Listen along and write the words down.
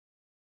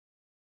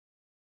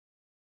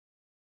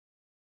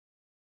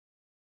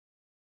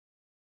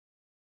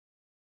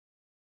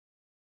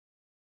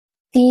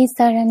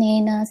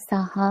Tisaranena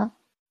saha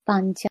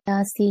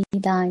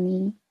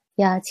panchasilani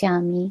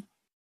yachami.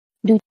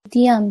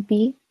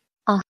 Dutiyampi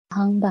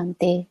ahang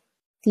bante.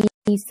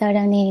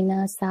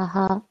 Tisaranena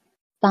saha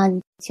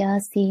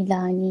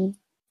panchasilani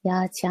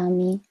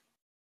yachami.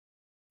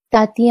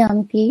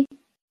 Tatiyampi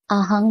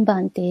ahang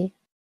bante.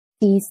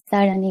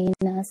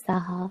 Tisaranena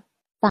saha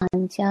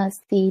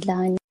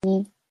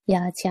panchasilani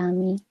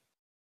yachami.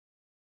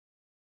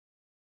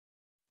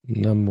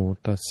 Namo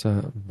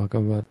tassa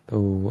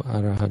bhagavato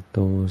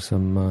arahato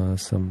samma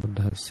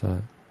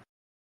sambuddhassa.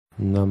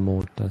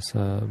 Namo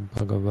tassa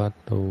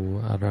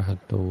bhagavato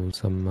arahato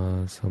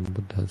samma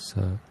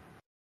sambuddhassa.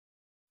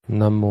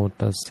 Namo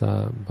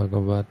tassa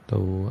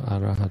bhagavato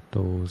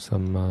arahato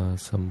samma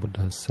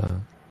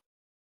sambuddhassa.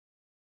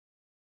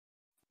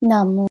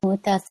 Namo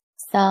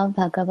tassa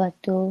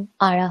bhagavato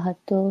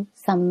arahato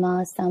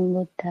samma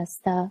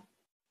sambuddhassa.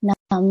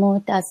 Namo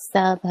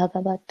tassa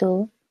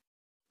bhagavato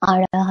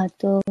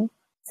arahato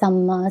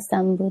samma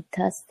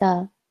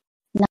sambuddhassa.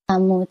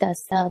 Namo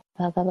tassa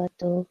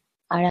bhagavato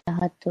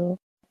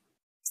arahato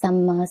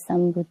samma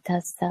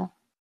sambuddhassa.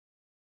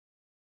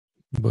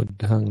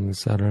 Buddhang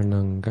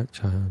saranang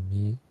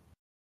gacchami.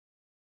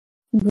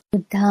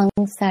 Buddhang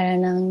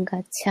saranang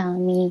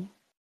gacchami.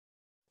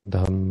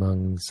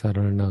 Dhammang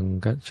saranang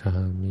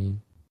gacchami.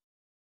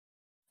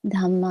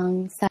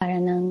 Dhammang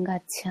saranang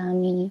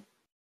gacchami.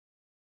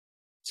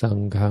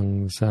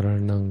 Sanghang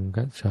saranang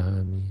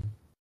gacchami.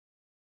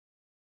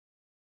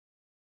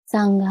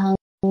 Sanghang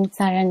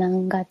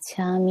saranang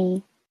gacchami.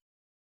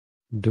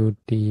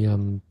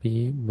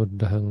 Dutiyampi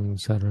buddhang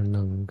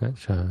saranang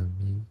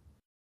gacchami.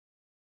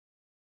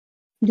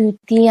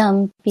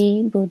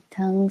 Dutiyampi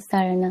buddhang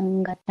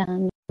saranang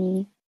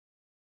gacchami.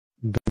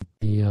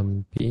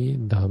 Dutiyampi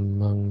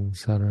dhammang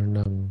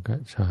saranang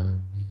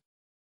gacchami.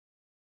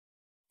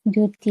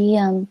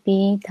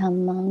 Dutiyampi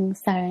dhammang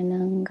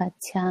saranang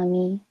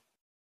gacchami.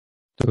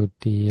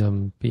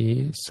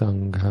 Dutiyampi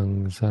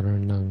sanghang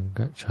saranang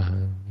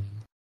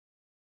gacchami.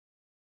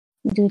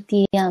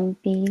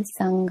 Dutiyampi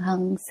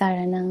sanghang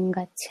saranang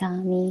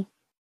gacchami.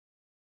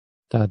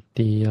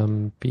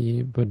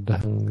 Tatiyampi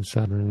buddhang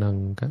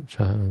saranang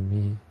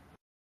gacchami.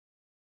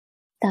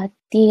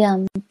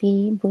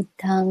 Tatiyampi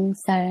buddhang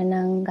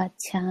saranang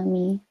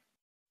gacchami.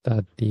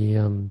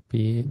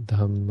 Tatiyampi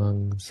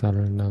dhammang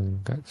saranang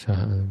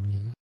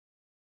gacchami.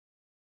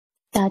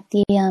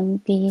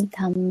 Tatiyampi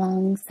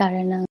dhammang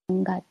saranang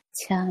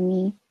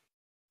gacchami.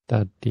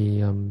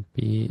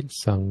 Tatiyampi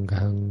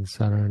sanghang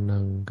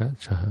saranang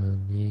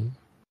gacchami.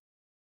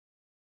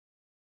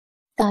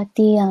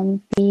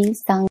 Tatiyampi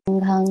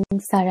sanghang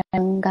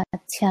saranang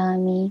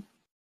gacchami.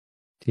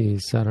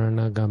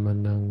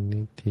 Tisarana-gamanang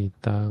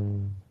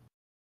nititang.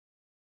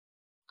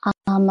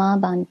 Ama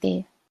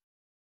bante.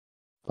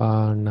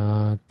 Panatipata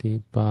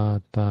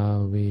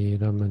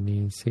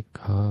veramani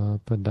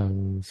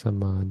sikkhapadang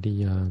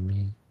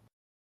samadhiyami.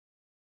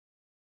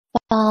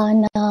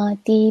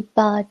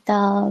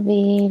 Panatipata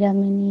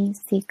veramani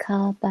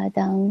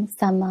sikkhapadang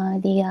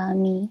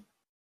samadhiyami.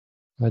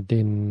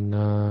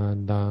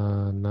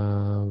 Adinnādāna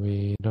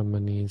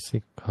veramani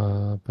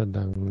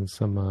sikkhapadang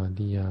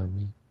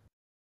samadhiyami.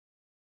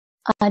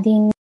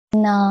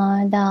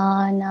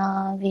 Adinnādāna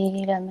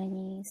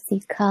veramani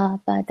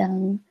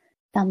sikkhapadang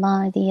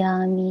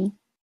samadhiyami.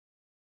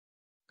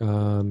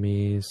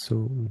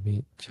 Kāmesu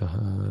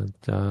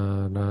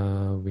miccācāra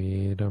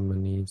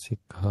veramani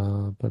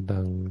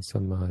sikkhapadang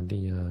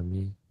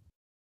samadhiyami.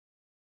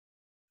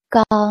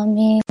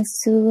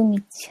 Kāmesu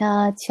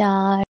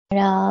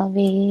miccācāra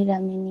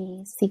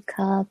veramani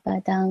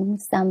sikkhapadang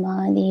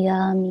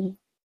samadhiyami.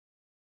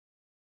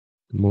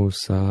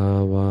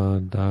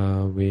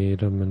 Musāvādā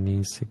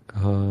veramani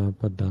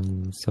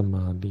sikkhapadang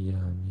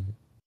samadhiyami.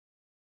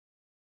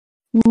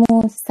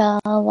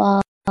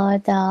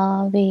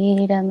 Musāvādā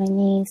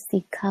veramani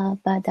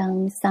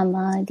sikkhapadang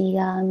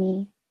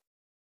samadhiyami.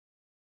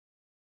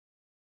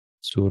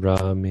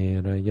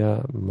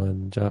 Surameraya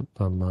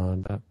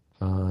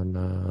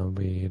majjapamādapāna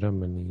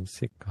veramani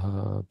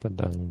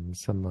sikkhapadang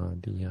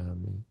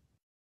samadhiyami.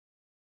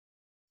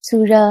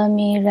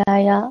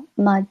 Surameraya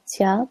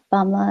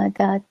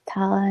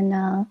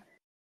majjapamādapāna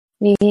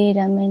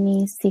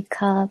veramani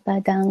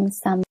sikkhapadang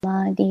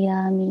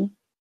samadhiyami.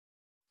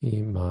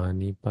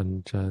 Imāni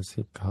panca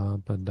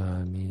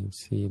sikkhapadāni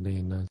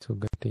sīlena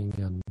sugating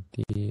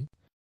yanti.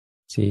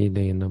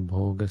 Sīlena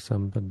bhoga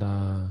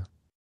sampada.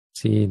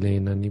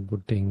 Sīlena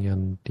nibbutting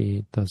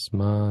yanti.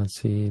 Tasmā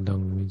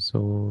sīlaṃ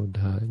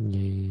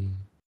visodhaye.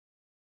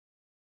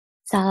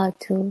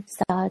 Sadhu,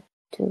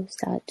 sadhu,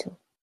 sadhu.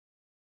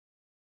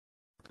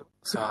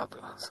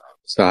 Sadhu,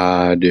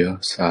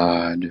 sadhu,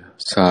 sadhu,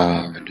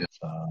 sadhu,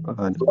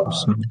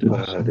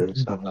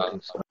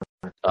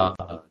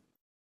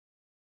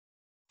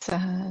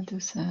 Sadhu,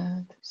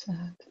 sadhu,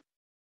 sadhu.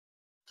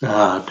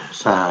 Sadhu,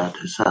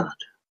 sadhu,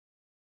 sadhu.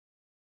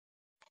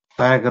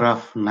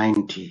 Paragraph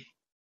 90.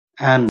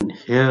 And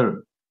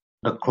here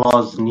the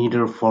clause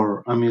neither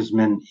for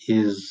amusement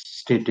is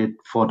stated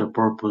for the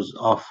purpose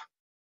of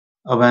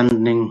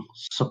abandoning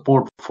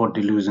support for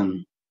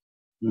delusion,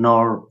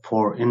 nor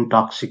for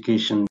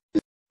intoxication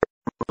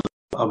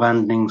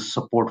abandoning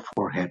support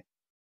for head,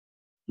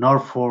 nor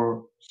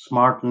for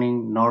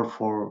smartening, nor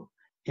for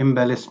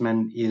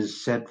embellishment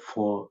is set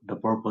for the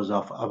purpose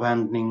of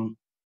abandoning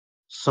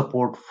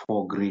support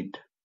for greed,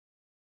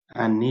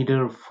 and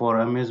neither for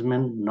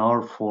amusement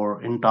nor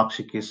for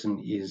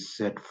intoxication is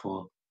set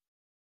for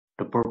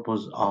the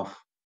purpose of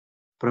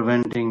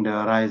preventing the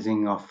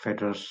arising of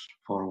fetters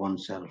for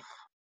oneself.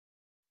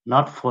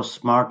 Not for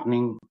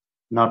smartening,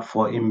 not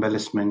for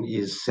embellishment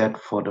is set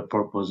for the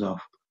purpose of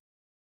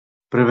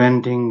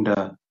preventing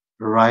the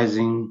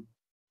arising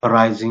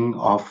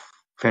of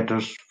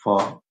fetters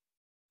for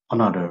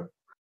another,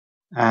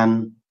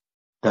 and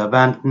the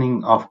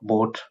abandoning of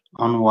both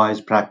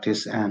unwise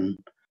practice and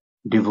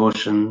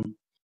devotion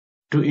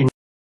to in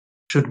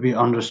should be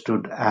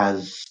understood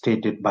as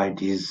stated by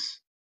these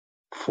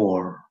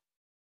four,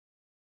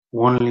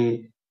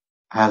 only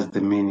as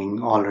the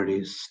meaning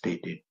already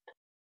stated.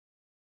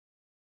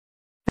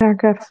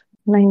 Paragraph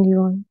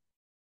 91.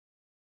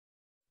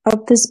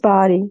 Of this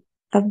body,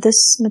 of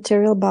this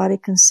material body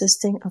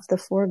consisting of the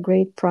four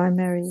great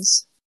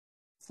primaries,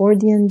 for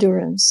the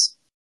endurance,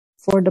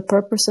 for the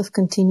purpose of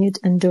continued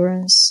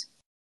endurance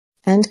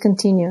and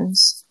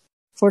continuance,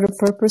 for the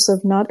purpose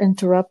of not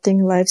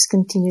interrupting life's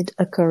continued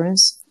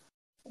occurrence,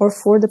 or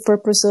for the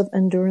purpose of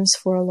endurance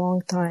for a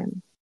long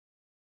time.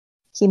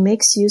 He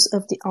makes use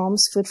of the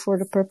alms food for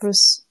the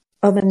purpose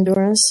of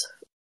endurance,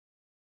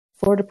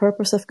 for the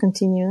purpose of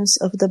continuance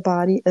of the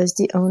body, as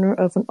the owner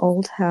of an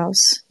old house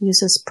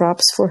uses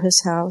props for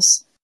his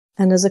house,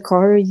 and as a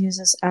carter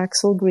uses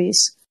axle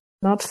grease,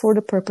 not for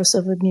the purpose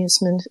of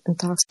amusement,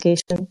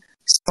 intoxication,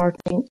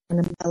 smartening,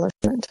 and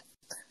embellishment.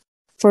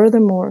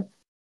 Furthermore,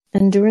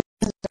 endurance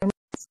is a term of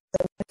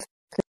the life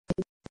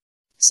faculty.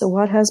 So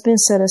what has been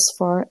said as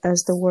far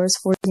as the words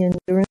for the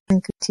endurance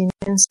and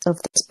continuance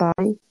of this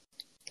body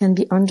can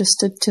be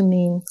understood to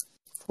mean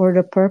for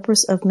the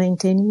purpose of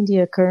maintaining the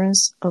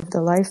occurrence of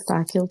the life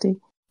faculty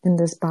in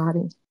this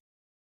body.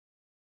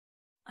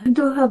 I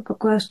do have a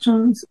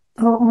question.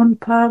 On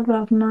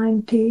paragraph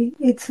 90,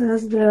 it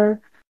says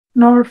there,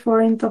 nor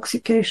for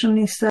intoxication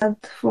is said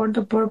for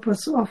the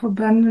purpose of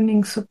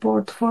abandoning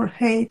support for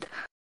hate.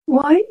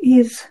 Why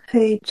is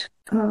hate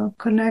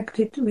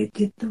connected with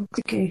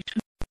intoxication?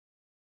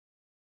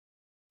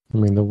 I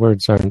mean, the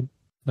words aren't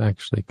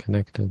actually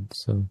connected,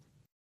 so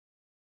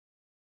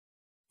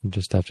you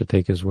just have to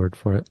take his word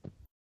for it.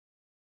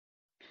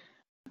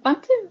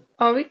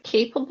 Are we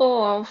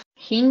capable of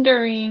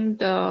hindering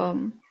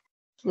the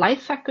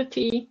life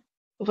faculty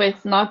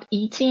with not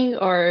eating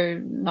or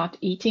not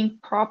eating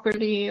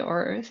properly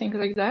or things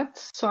like that?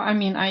 So, I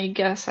mean, I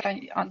guess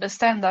I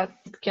understand that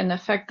it can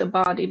affect the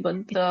body,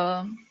 but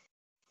the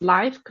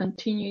life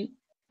faculty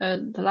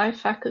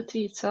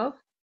itself?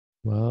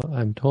 Well,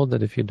 I'm told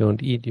that if you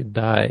don't eat, you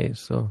die,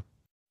 so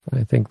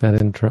I think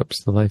that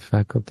interrupts the life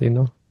faculty,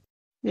 no?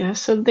 Yeah,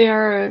 so they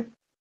are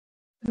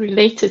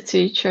related to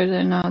each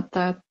other,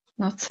 not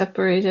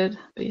separated,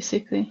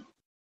 basically.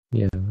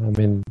 Yeah, I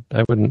mean,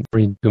 I wouldn't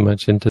read too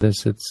much into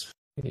this.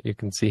 You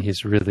can see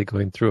he's really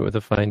going through it with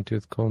a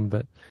fine-tooth comb,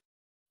 but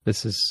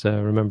this is,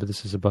 remember,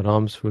 this is about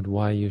alms food,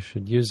 why you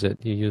should use it.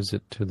 You use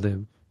it to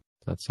live.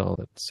 That's all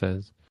it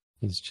says.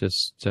 He's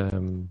just,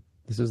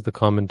 this is the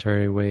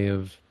commentary way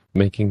of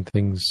making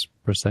things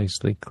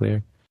precisely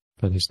clear,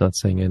 but he's not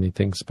saying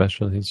anything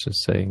special. He's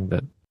just saying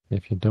that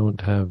if you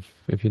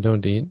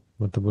don't eat,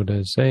 what the Buddha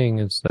is saying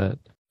is that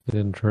it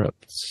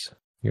interrupts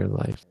your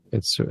life.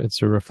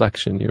 It's a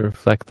reflection. You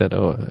reflect that,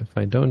 oh, if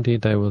I don't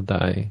eat, I will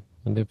die.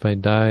 And if I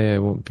die, I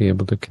won't be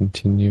able to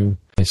continue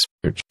my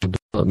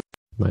spiritual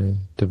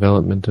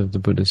development of the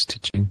Buddha's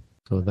teaching.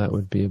 So that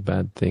would be a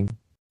bad thing.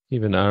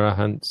 Even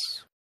arahants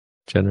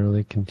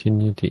generally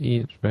continue to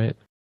eat, right?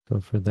 So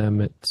for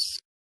them, it's...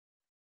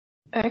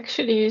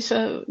 Actually,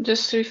 so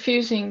just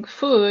refusing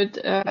food,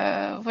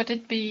 would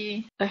it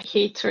be a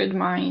hatered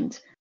mind?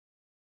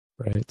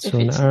 Right. So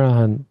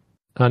an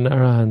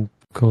arahant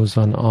goes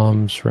on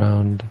alms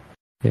round,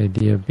 the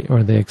idea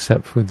or they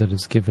accept food that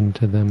is given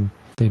to them.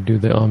 They do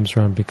the alms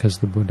round because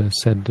the Buddha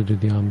said to do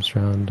the alms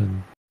round,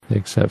 and they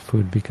accept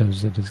food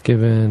because it is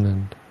given,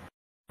 and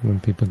when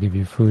people give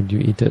you food, you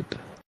eat it.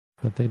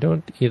 But they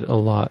don't eat a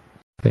lot,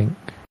 I think.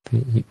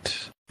 They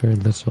eat very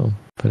little,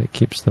 but it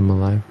keeps them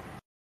alive.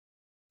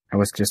 I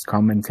was just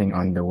commenting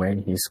on the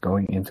way he's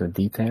going into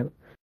detail.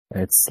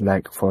 It's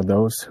like for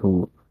those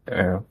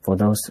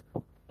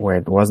where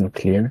it wasn't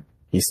clear,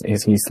 he's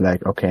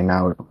like, okay,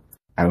 now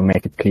I will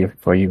make it clear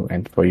for you,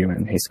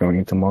 and he's going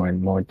into more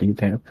and more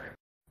detail,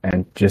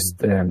 and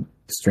just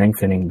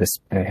strengthening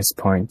his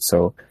point,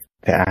 so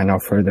there are no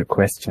further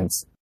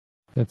questions.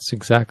 That's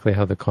exactly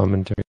how the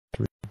commentaries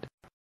read.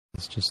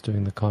 It's just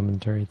doing the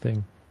commentary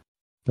thing.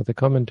 But the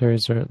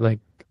commentaries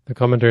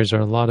are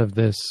a lot of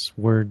this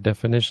word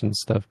definition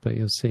stuff, but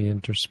you'll see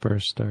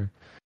interspersed are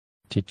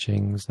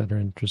teachings that are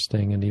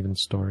interesting and even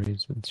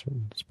stories in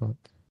certain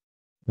spots.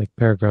 Like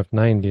paragraph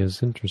 90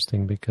 is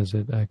interesting because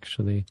it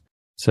actually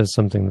says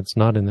something that's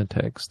not in the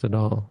text at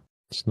all.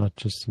 It's not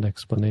just an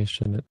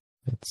explanation.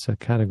 It's a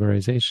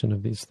categorization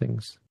of these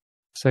things.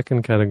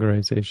 Second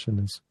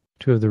categorization is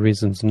two of the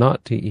reasons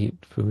not to eat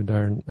food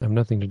have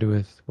nothing to do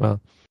with, well,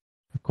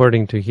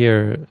 according to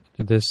here,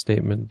 this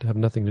statement, have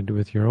nothing to do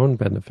with your own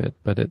benefit,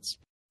 but it's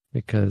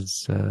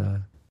because,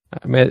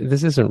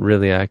 this isn't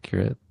really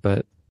accurate,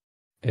 but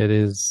it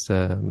is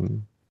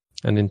an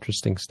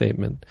interesting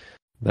statement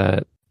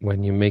that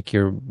when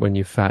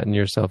you fatten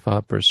yourself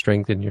up or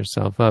strengthen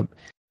yourself up,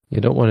 you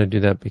don't want to do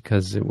that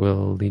because it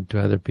will lead to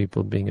other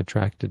people being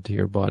attracted to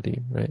your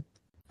body, right?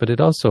 But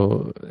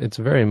it's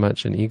very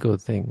much an ego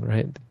thing,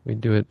 right? We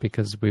do it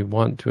because we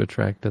want to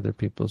attract other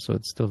people, so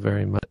it's still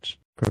very much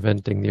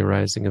preventing the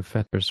arising of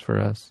fetters for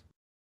us.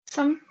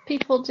 Some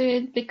people do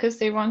it because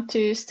they want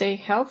to stay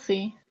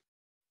healthy.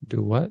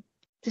 Do what?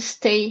 To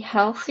stay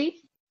healthy,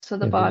 so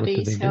the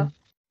body is healthy.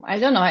 I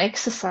don't know,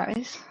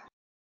 exercise.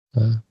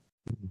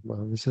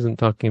 Well, this isn't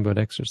talking about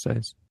exercise.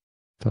 It's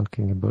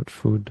talking about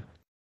food.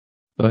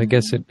 So I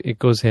guess it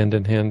goes hand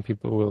in hand.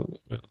 People will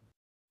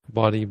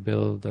body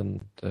build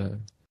and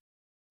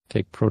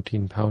take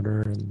protein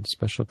powder and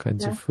special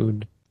kinds of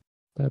food.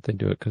 That they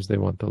do it because they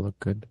want to look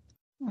good.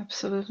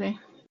 Absolutely.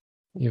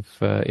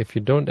 If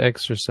you don't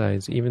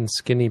exercise, even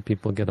skinny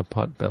people get a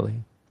pot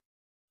belly.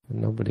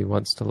 And nobody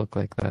wants to look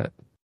like that.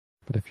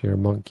 But if you're a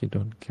monk, you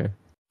don't care.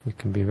 You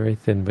can be very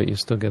thin, but you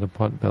still get a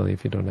pot belly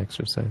if you don't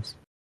exercise.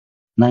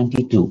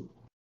 92.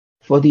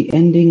 For the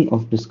ending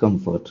of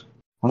discomfort,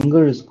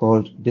 hunger is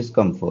called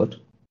discomfort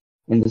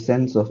in the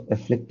sense of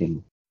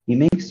afflicting. He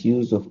makes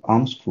use of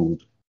alms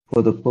food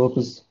for the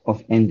purpose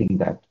of ending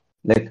that,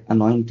 like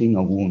anointing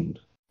a wound,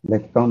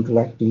 like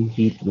counteracting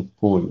heat with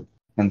cold,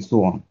 and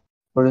so on.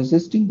 For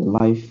assisting the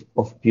life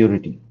of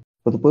purity,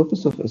 for the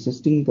purpose of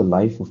assisting the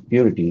life of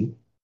purity,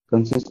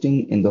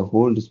 consisting in the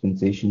whole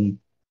dispensation,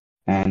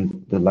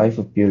 and the life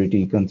of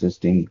purity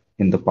consisting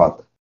in the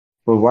path.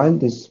 For while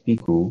this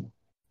bhikkhu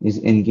is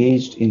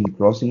engaged in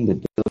crossing the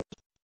desert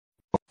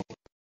of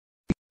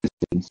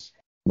existence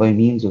by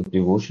means of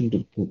devotion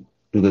to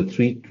the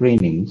three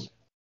trainings,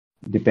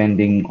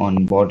 depending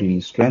on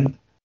bodily strength,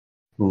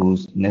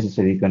 whose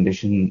necessary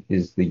condition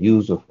is the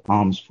use of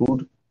alms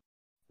food,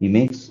 he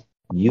makes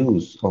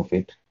use of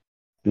it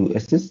to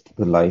assist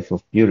the life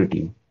of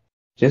purity,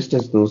 just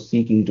as those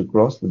seeking to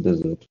cross the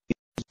desert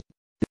use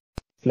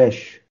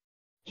flesh,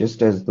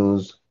 just as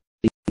those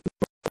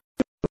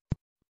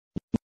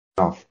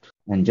raft,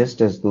 and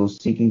just as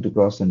those seeking to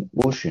cross an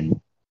ocean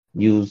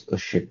use a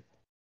ship.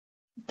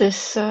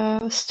 This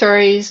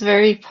story is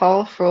very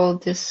powerful.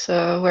 This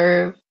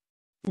where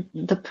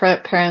the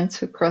parents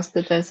who cross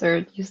the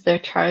desert use their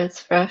child's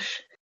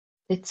flesh.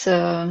 It's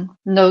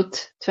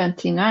note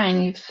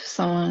 29. If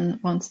someone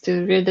wants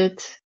to read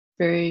it,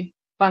 very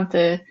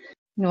Bhante,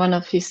 in one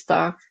of his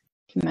talks,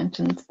 he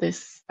mentioned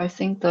this. I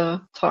think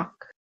the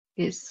talk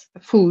is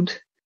food.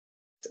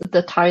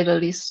 The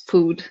title is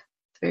food.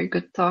 It's a very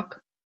good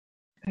talk.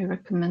 I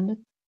recommend it.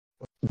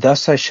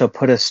 Thus I shall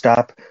put a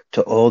stop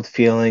to old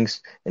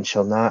feelings and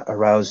shall not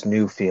arouse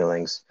new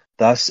feelings.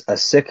 Thus a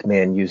sick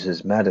man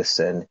uses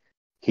medicine.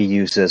 He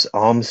uses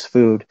alms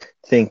food,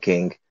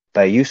 thinking,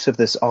 by use of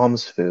this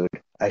alms food,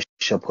 I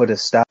shall put a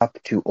stop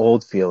to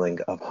old feeling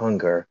of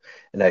hunger,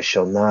 and I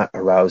shall not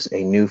arouse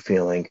a new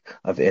feeling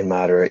of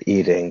immoderate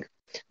eating.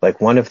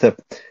 Like one of the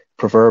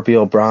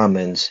proverbial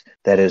Brahmins,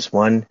 that is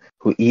one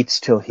who eats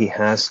till he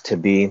has to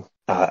be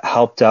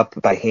helped up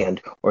by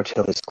hand, or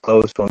till his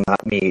clothes will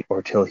not meet,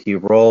 or till he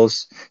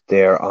rolls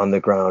there on the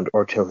ground,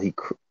 or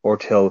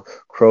till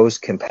crows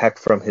can peck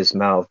from his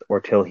mouth, or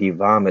till he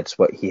vomits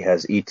what he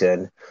has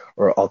eaten,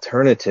 or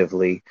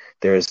alternatively,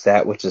 there is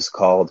that which is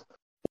called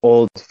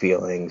old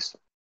feelings,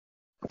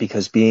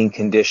 because being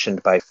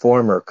conditioned by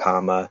former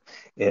karma,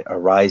 it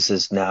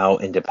arises now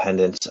in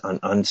dependence on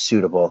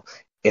unsuitable,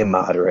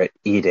 immoderate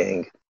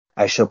eating.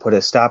 I shall put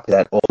a stop to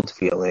that old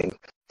feeling,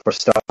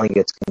 forestalling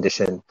its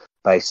condition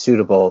by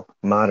suitable,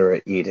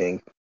 moderate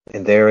eating,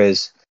 and there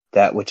is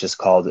that which is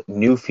called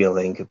new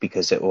feeling,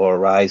 because it will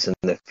arise in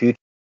the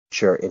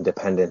future in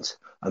dependence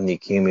on the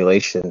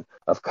accumulation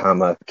of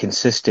karma,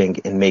 consisting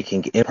in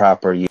making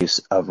improper use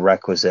of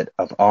requisite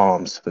of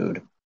alms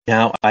food.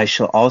 Now I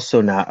shall also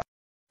not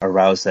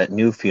arouse that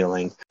new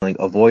feeling,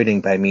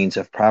 avoiding by means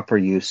of proper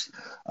use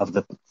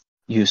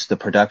the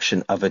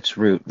production of its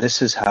root.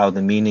 This is how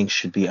the meaning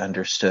should be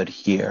understood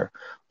here.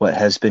 What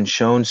has been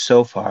shown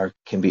so far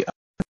can be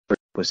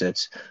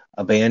requisites,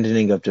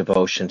 abandoning of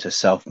devotion to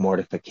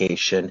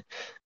self-mortification,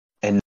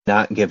 and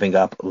not giving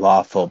up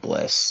lawful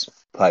bliss,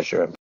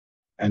 pleasure.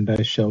 And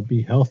I shall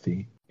be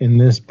healthy. In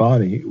this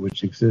body,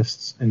 which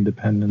exists in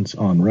dependence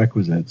on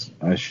requisites,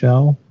 I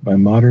shall, by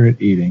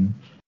moderate eating,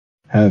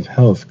 have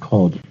health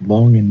called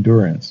long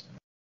endurance,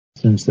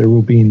 since there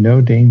will be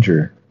no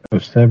danger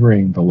of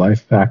severing the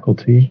life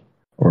faculty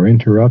or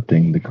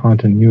interrupting the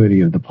continuity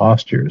of the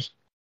postures.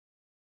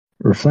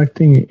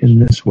 Reflecting in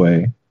this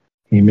way,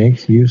 he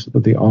makes use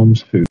of the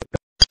alms food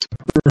as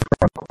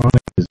a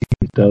chronic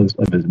disease does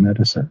of his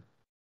medicine,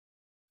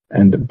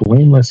 and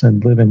blameless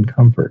and live in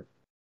comfort,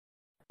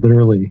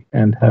 literally,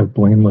 and have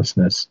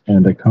blamelessness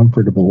and a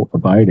comfortable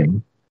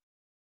abiding,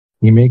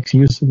 He makes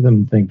use of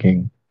them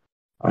thinking,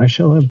 I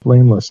shall have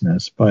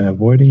blamelessness by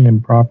avoiding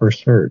improper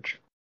search,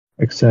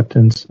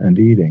 acceptance, and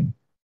eating,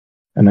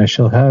 and I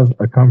shall have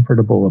a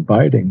comfortable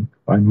abiding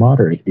by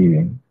moderate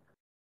eating.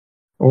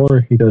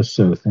 Or he does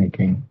so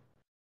thinking,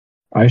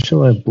 I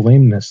shall have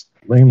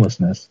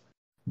blamelessness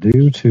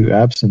due to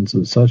absence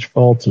of such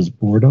faults as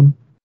boredom,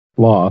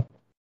 sloth,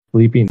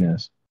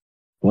 sleepiness,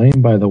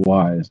 blame by the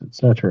wise,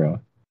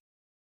 etc.,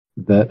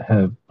 that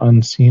have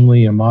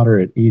unseemly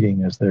immoderate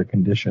eating as their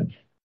condition.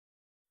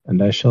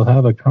 And I shall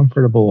have a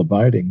comfortable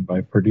abiding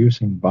by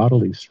producing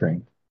bodily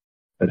strength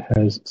that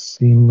has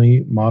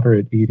seemly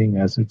moderate eating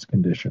as its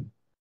condition.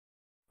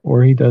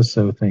 Or he does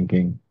so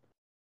thinking,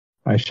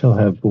 I shall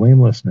have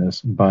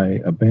blamelessness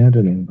by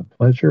abandoning the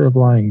pleasure of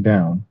lying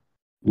down,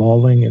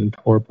 lolling in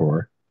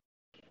torpor,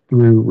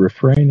 through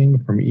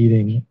refraining from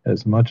eating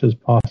as much as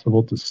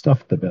possible to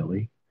stuff the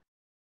belly,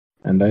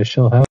 and I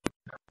shall have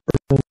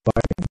comfortable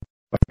abiding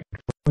by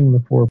controlling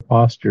the four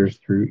postures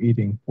through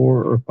eating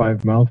 4 or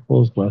 5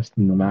 mouthfuls less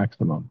than the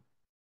maximum.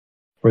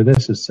 For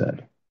this is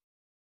said,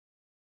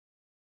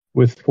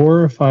 with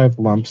 4 or 5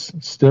 lumps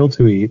still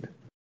to eat,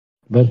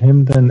 let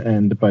him then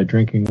end by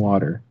drinking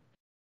water.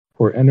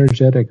 For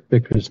energetic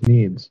bhikkhus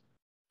needs,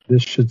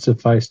 this should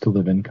suffice to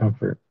live in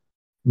comfort.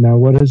 Now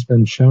what has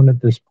been shown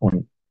at this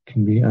point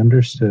can be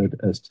understood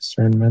as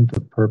discernment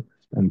of purpose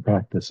and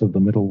practice of the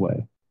middle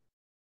way.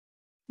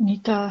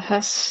 Nita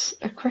has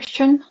a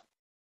question.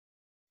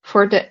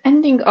 For the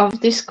ending of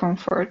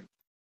discomfort,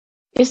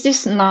 is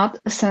this not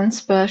a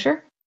sense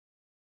pleasure?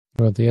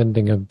 Well, the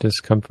ending of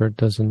discomfort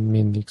doesn't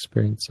mean the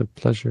experience of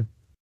pleasure.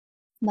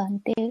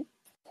 Bhante,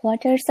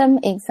 what are some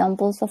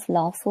examples of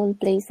lawful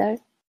pleasure?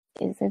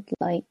 Is it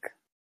like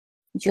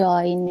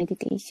joy in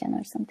meditation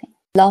or something?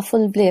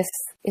 Lawful bliss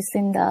is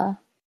in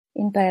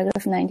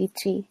paragraph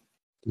 93.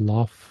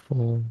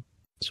 Lawful.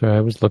 Sorry,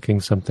 I was looking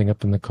something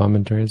up in the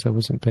commentaries. I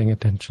wasn't paying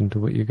attention to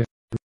what you guys.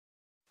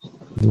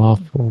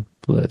 Lawful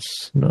bliss,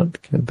 not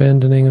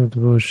abandoning of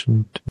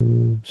devotion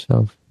to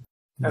self.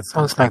 That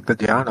sounds like the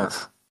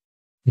jhanas.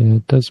 Yeah,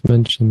 it does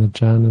mention the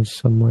jhanas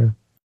somewhere.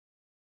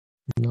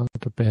 Not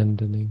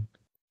abandoning.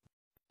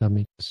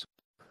 Dhammika.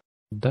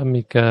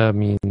 Dhammika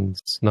means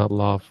not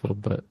lawful,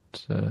 but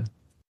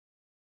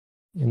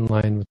in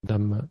line with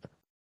Dhamma.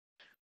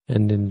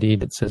 And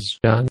indeed it says,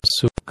 Jhana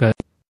sukha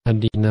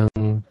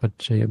adinang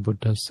pacchaya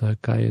buddhasa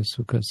kaya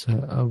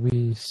sukhasa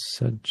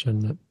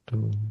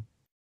avisajjanatu.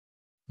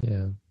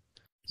 Yeah.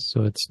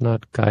 So it's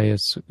not kaya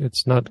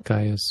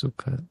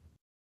sukha,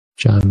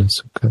 jhana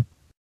sukha.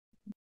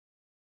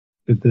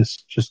 Did this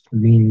just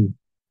mean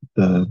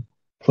the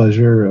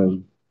pleasure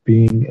of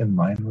being in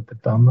line with the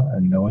Dhamma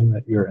and knowing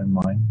that you're in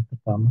line with the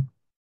Dhamma?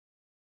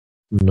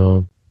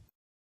 No.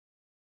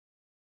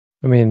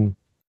 I mean,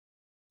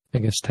 I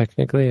guess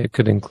technically it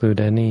could include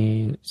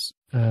any,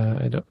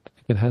 I don't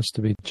think it has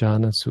to be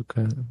jhana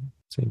sukha.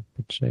 Say,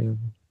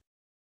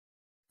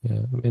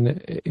 yeah, I mean,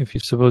 if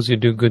you suppose you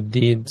do good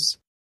deeds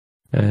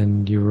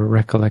and you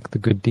recollect the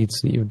good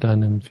deeds that you've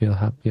done and feel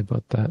happy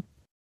about that,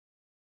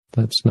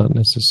 that's not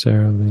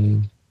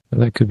necessarily,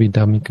 that could be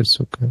dhammika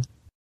sukha.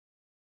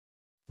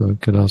 So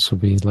it could also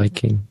be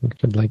liking, you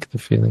could like the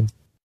feeling.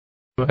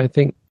 But I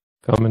think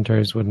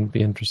commentaries wouldn't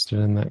be interested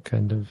in that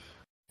kind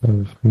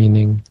of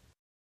meaning.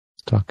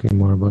 Talking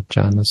more about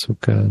jhana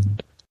sukha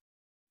and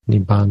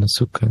nibbana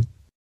sukha.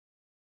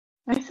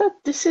 I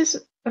thought this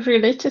is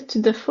related to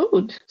the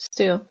food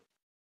still.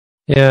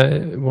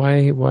 Yeah,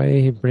 why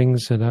he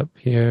brings it up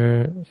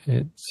here,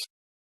 it's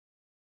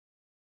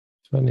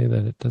funny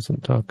that it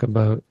doesn't not talk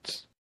about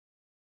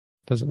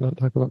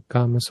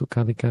kama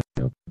sukhalika.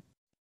 It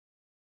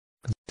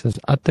says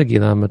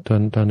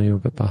attagilamaton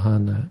yoga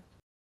pahana.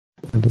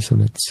 What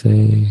doesn't it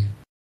say?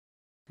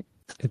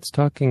 It's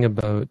talking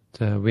about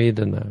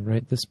Vedana,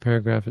 right? This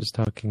paragraph is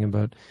talking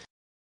about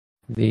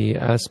the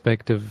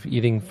aspect of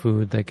eating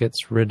food that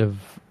gets rid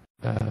of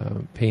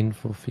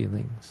painful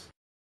feelings.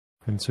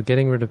 And so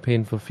getting rid of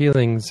painful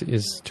feelings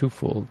is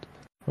twofold,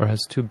 or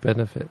has 2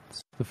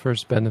 benefits. The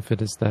first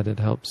benefit is that it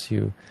helps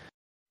you,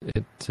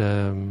 it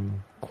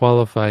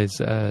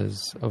qualifies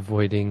as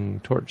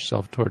avoiding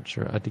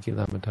self-torture,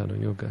 adhikilamatano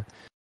yoga,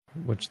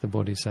 which the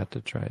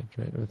Bodhisattva tried,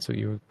 right? That's what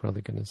you were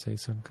probably going to say,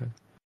 Sankha.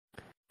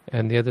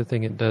 And the other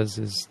thing it does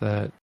is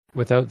that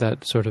without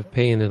that sort of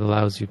pain, it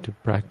allows you to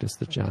practice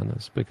the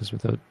jhanas, because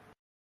without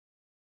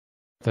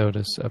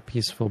a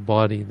peaceful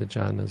body, the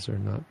jhanas are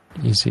not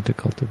easy to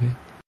cultivate.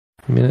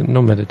 I mean,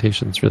 no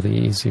meditation is really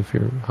easy if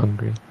you're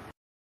hungry,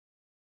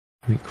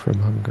 weak from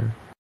hunger.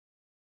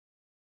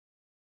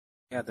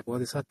 Yeah, the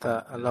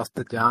Bodhisattva lost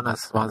the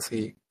jhanas once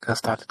he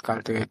started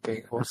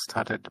cultivating or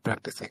started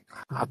practicing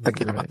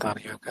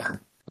Hattakinamatana yoga.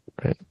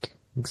 Right,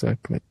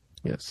 exactly,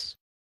 yes.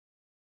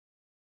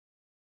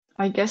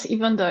 I guess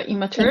even the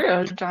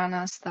immaterial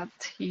jhanas that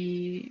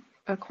he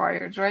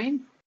acquired, right?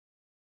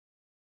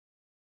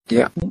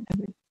 Yeah.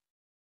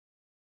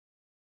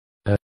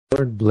 The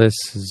word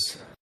bliss is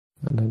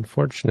an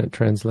unfortunate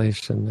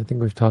translation. I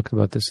think we've talked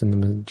about this in the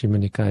Majjhima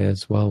Nikaya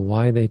as well,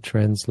 why they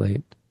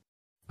translate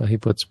Well, he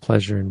puts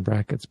pleasure in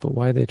brackets, but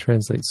why they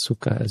translate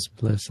sukha as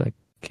bliss, I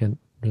can't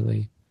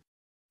really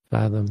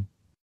fathom.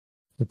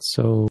 It's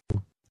so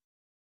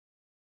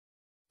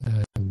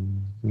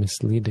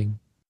misleading.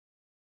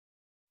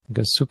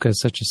 Because sukha is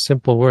such a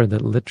simple word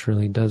that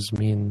literally does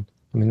mean,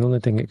 the only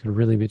thing it could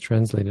really be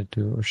translated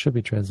to, or should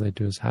be translated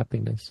to, is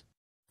happiness.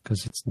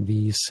 Because it's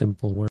the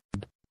simple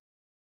word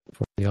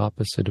for the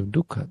opposite of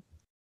dukkha.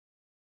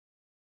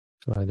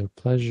 So either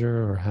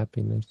pleasure or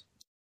happiness.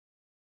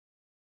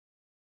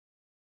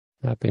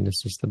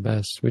 Happiness is the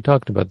best. We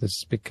talked about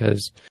this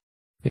because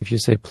if you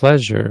say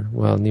pleasure,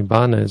 well,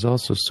 nibbana is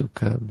also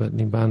sukha, but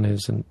nibbana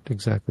isn't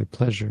exactly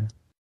pleasure.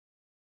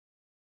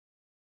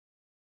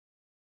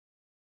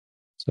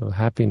 So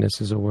happiness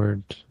is a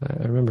word,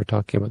 I remember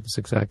talking about this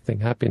exact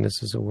thing.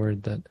 Happiness is a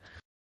word that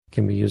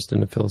can be used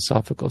in a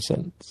philosophical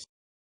sense.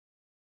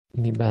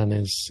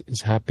 Nibbana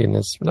is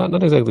happiness,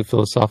 not exactly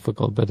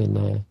philosophical, but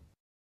in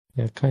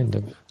a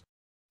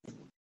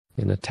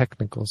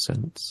technical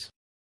sense.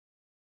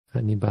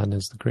 Nibbana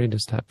is the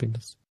greatest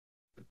happiness.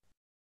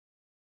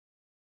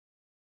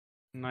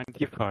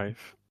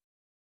 95.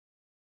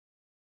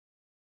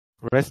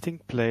 Resting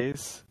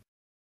place,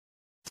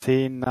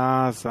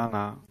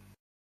 senasana.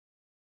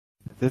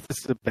 This is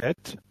the bed,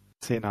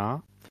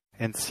 sena,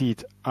 and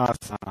seat,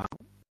 asana.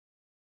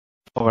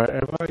 Or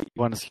wherever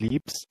one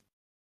sleeps,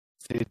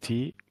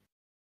 seti,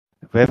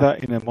 whether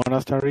in a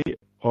monastery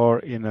or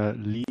in a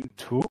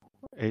lean-to,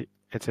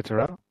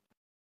 etc.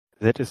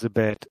 That is the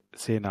bed,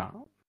 sena.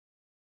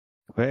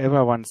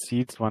 Wherever one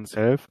seats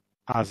oneself,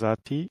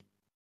 asati,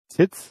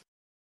 sits,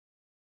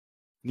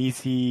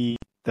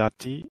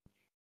 nisidati,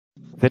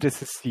 that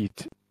is the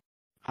seat,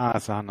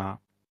 asana.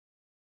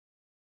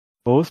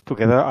 Both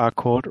together are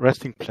called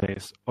resting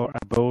place or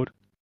abode,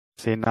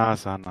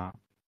 senasana,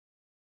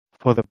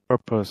 for the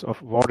purpose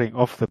of warding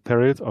off the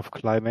perils of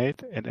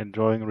climate and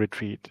enjoying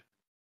retreat.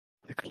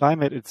 The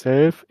climate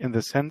itself, in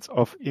the sense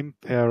of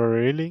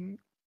imperiling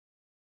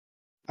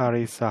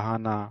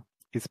parisahana,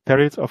 is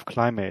perils of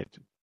climate,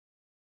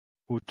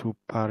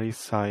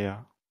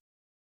 utuparisaya.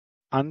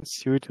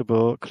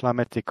 Unsuitable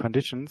climatic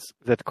conditions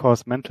that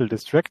cause mental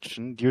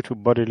distraction due to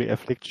bodily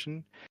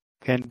affliction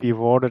can be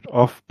warded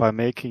off by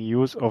making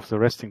use of the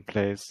resting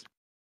place.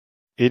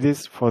 It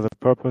is for the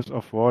purpose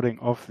of warding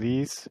off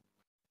these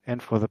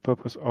and for the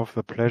purpose of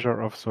the pleasure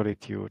of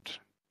solitude,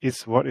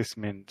 is what is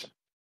meant.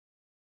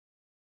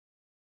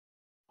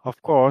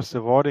 Of course,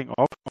 the warding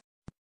off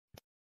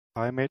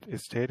climate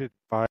is stated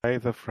by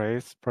the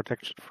phrase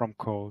protection from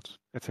cold,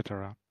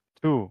 etc.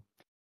 2.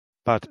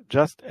 But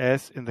just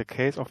as in the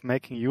case of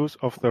making use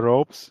of the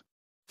robes,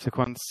 the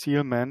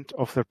concealment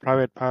of the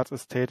private parts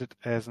is stated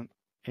as an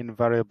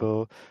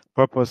invariable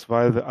purpose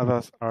while the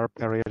others are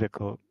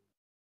periodical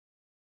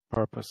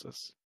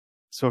purposes.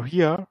 So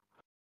here,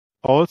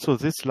 also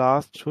this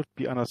last should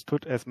be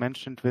understood as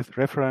mentioned with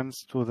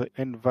reference to the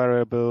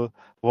invariable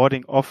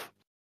warding off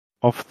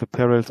of the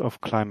perils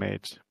of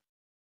climate.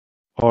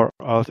 Or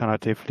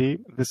alternatively,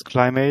 this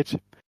climate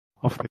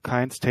of the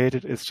kind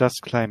stated is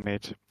just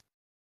climate.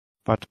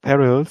 But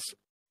perils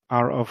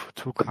are of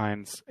two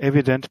kinds,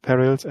 evident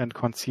perils and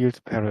concealed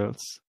perils.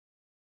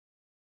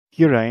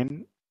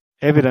 Herein,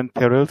 evident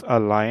perils are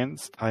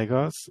lions,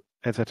 tigers,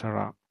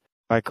 etc.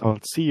 By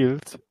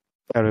concealed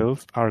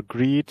perils are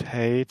greed,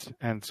 hate,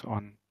 and so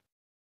on.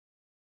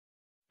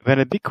 When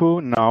a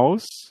bhikkhu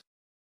knows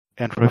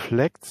and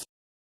reflects,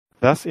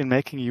 thus in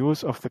making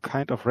use of the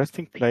kind of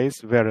resting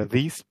place where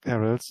these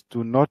perils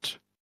do not,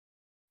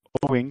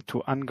 owing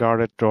to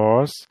unguarded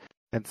doors,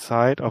 and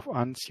sight of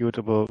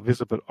unsuitable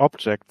visible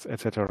objects,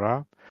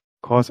 etc.,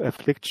 cause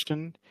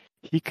affliction,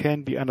 he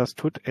can be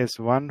understood as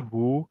one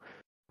who,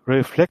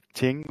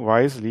 reflecting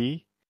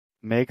wisely,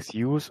 makes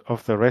use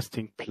of the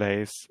resting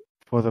place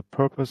for the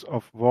purpose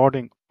of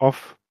warding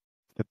off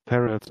the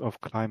perils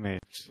of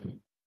climate.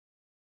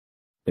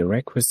 The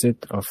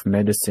requisite of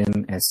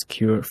medicine as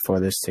cure for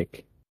the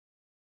sick.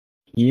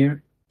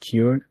 Here,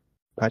 cure,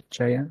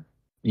 pachaya,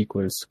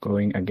 equals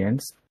going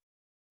against,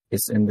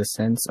 is in the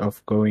sense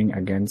of going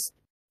against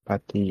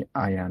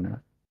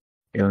patiyana,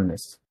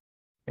 illness.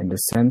 In the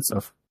sense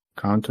of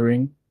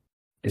countering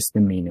is the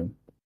meaning.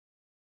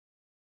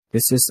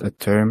 This is a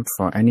term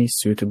for any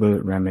suitable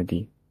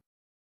remedy.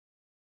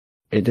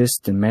 It is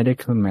the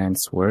medical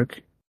man's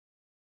work,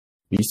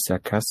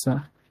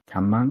 visakasa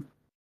kamang,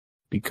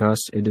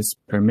 because it is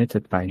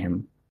permitted by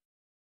him.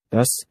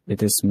 Thus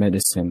it is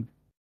medicine,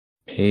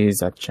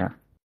 pesacha.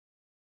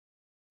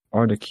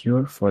 Or the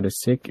cure for the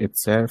sick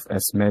itself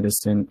as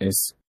medicine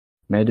is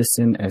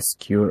medicine as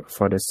cure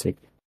for the sick.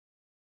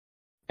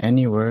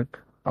 Any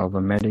work of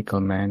a medical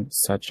man,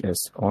 such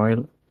as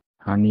oil,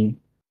 honey,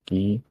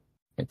 ghee,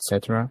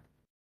 etc.,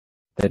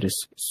 that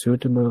is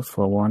suitable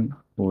for one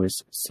who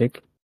is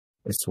sick,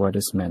 is what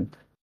is meant.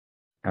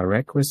 A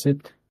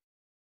requisite,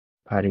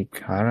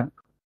 parikara,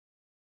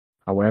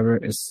 however,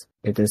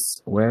 it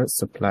is well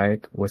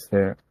supplied with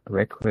the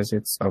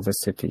requisites of a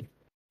city,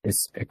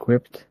 is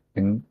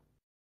equipment.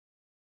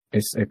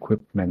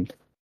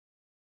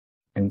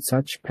 In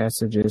such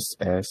passages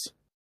as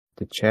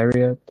the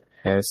chariot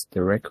has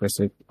the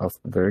requisite of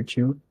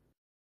virtue,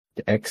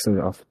 the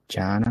axle of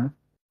jhana,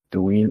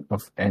 the wheel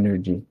of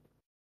energy.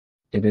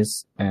 It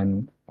is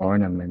an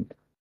ornament.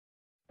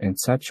 In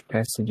such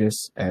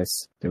passages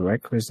as the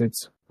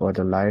requisites for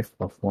the life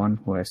of one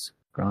who has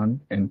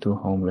gone into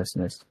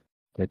homelessness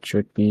that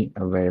should be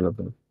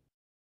available.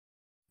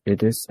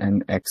 It is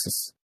an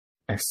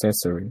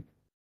accessory.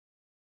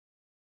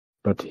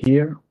 But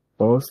here,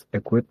 both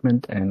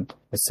equipment and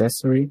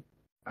accessory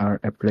are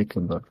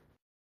applicable.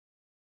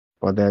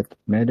 For that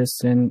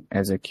medicine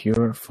as a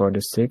cure for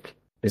the sick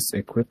is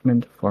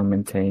equipment for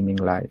maintaining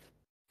life,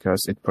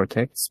 because it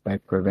protects by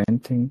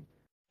preventing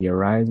the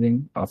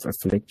arising of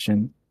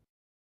affliction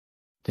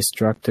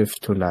destructive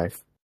to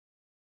life.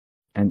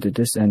 And it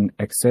is an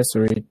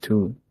accessory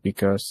too,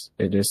 because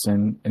it is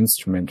an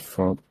instrument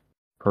for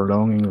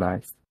prolonging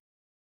life.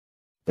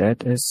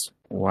 That is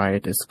why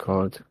it is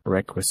called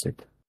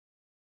requisite.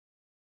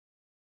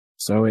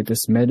 So it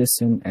is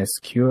medicine as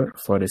cure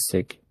for the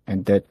sick,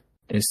 and that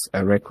is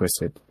a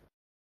requisite.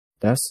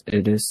 Thus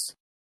it is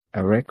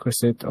a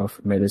requisite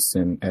of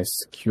medicine as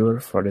cure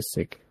for the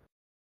sick.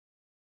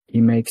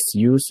 He makes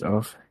use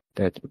of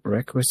that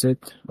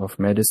requisite of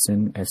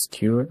medicine as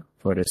cure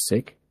for the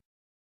sick.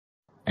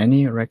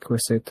 Any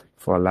requisite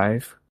for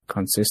life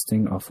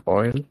consisting of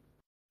oil,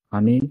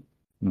 honey,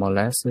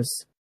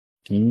 molasses,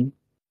 ghee,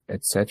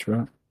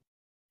 etc.,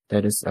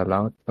 that is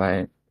allowed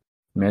by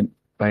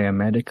a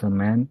medical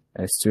man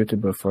as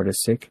suitable for the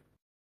sick,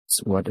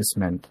 is what is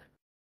meant.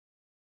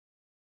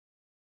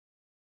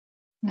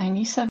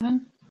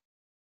 97.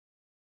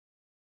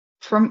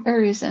 From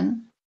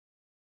arisen,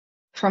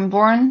 from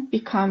born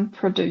become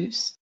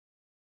produce.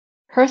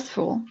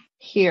 Hurtful,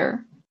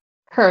 here,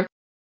 hurt,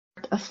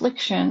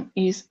 affliction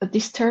is a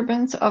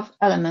disturbance of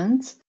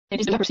elements,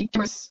 it is leprosy,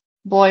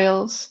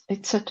 boils,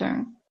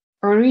 etc.,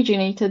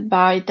 originated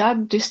by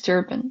that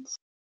disturbance.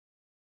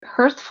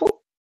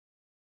 Hurtful,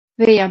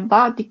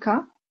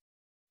 vyabadika,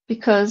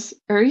 because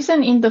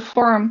arisen in the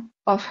form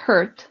of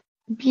hurt,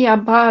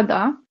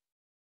 vyabada,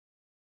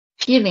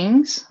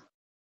 feelings,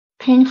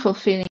 painful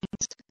feelings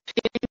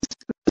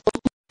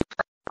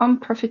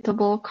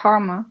unprofitable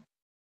karma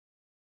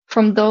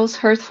from those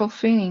hurtful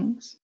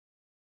feelings.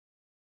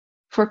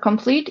 For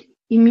complete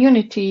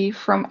immunity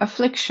from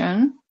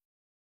affliction,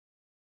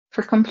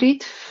 for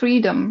complete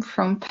freedom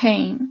from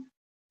pain,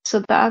 so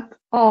that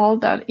all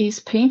that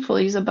is painful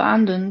is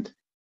abandoned,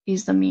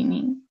 is the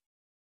meaning.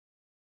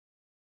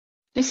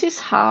 This is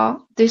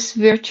how this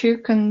virtue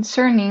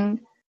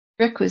concerning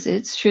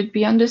requisites should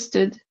be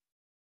understood.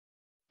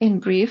 In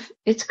brief,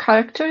 its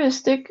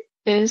characteristic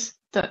is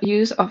the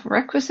use of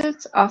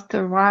requisites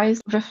after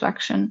wise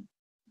reflection.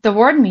 The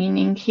word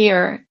meaning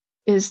here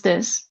is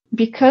this: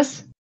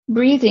 because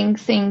breathing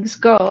things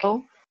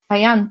go,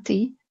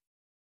 ayanti,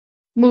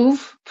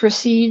 move,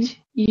 proceed,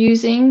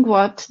 using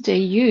what they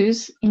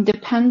use in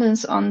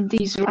dependence on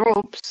these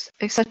robes,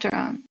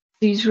 etc.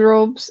 These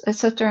robes,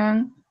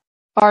 etc.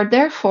 are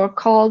therefore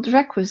called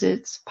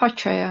requisites,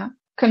 pachaya.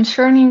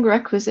 Concerning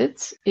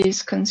requisites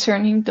is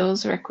concerning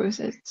those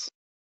requisites.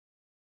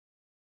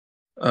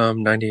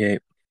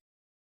 98.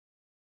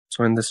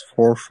 So in this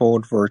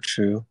fourfold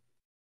virtue,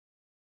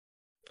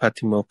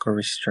 patimokkha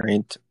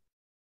restraint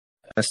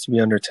has to be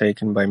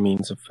undertaken by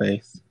means of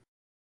faith.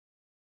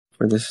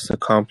 For this is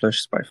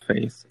accomplished by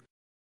faith,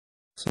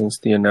 since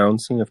the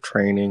announcing of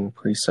training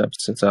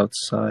precepts is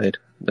outside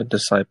the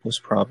disciple's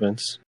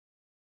province,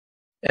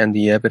 and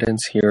the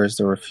evidence here is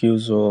the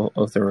refusal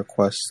of the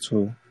request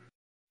to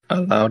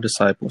allow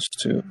disciples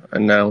to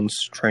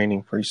announce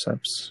training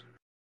precepts.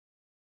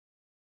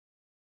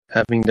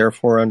 Having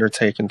therefore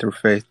undertaken through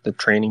faith the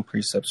training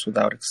precepts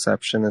without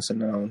exception as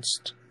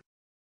announced,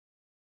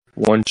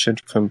 one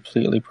should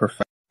completely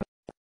perfect.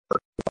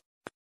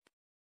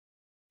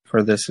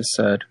 For this is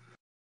said,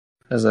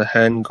 as a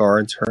hen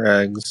guards her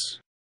eggs,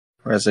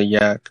 or as a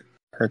yak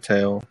her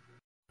tail,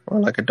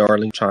 or like a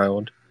darling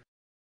child,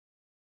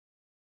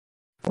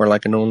 or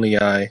like an only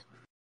eye,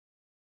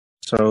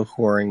 so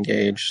who are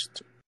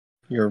engaged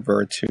your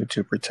virtue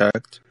to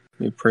protect,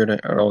 be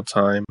prudent at all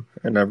time,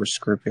 and ever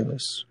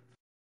scrupulous.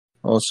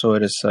 Also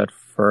it is said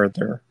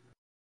further,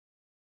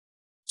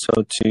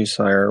 so too,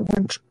 sire,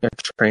 when a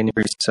training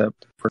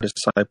precept for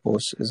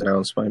disciples is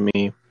announced by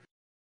me,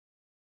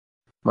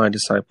 my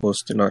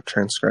disciples do not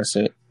transgress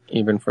it,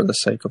 even for the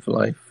sake of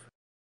life.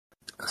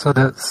 So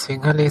the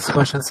Sinhalese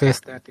version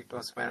says that it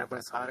was Venerable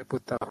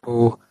Sariputta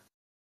who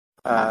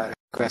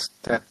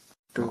requested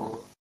to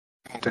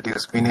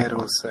introduce Vinaya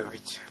rules,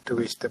 to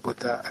which the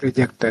Buddha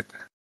rejected.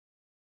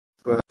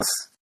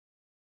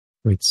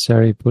 Wait,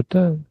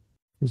 Sariputta?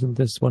 Isn't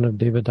this one of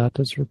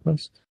Devadatta's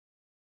requests?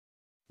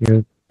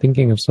 You're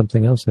thinking of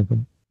something else, I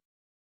think.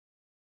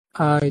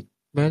 It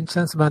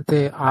mentions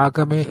Bhante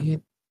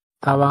Agamehi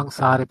Tawang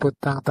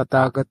Sariputtang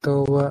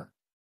Tathagatova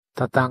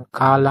Tatang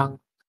Kalang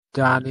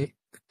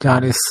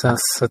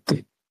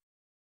Janisasati.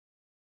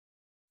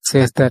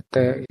 Says that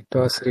it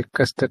was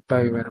requested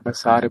by Venerable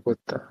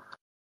Sariputta.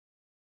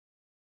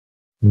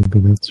 Maybe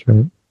that's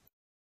right.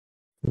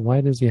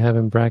 Why does he have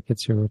in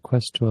brackets your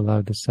request to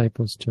allow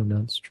disciples to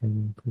announce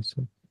training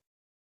precept?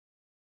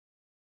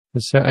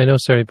 I know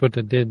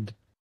Sariputta did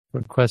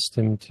request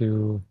him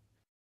to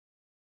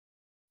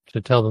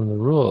tell them the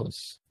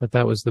rules, but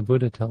that was the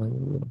Buddha telling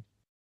the rules.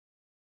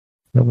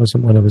 That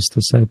wasn't one of his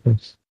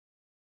disciples.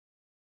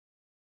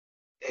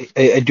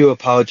 I do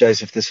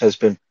apologize if this has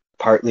been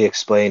partly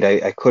explained.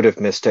 I could have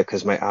missed it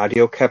because my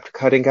audio kept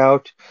cutting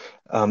out.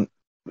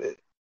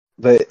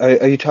 But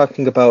are you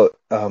talking about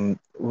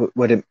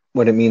what it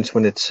means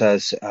when it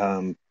says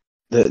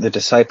the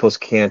disciples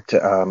can't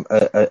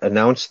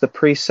announce the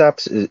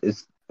precepts?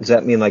 Does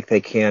that mean like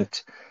they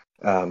can't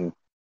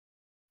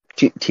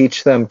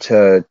teach them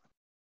to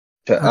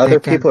other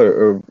people,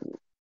 or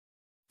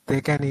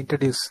they can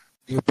introduce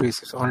new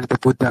precepts? Only the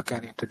Buddha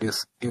can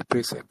introduce new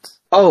precepts.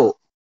 Oh,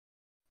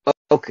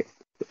 okay.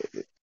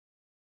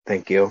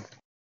 Thank you.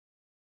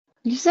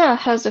 Lisa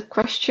has a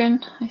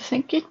question. I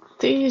think it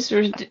is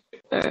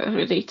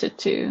related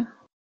to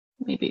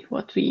maybe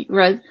what we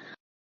read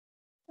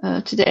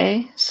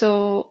today.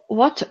 So,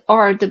 what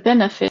are the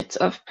benefits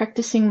of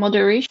practicing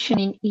moderation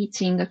in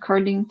eating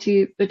according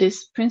to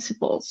Buddhist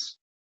principles?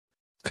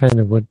 Kind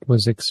of what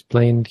was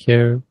explained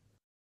here,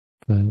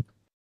 but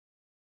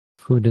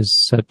food is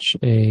such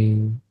a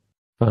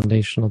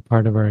foundational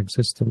part of our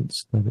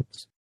existence that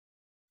it's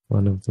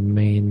one of the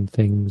main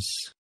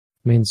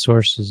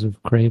sources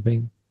of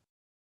craving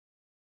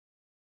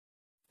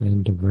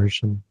and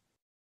aversion.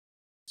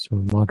 So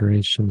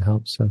moderation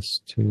helps us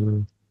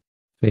to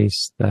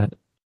face that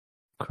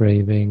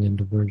craving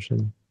and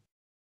aversion.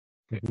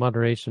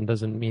 Moderation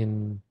doesn't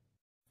mean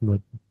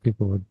what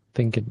people would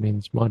think it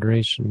means.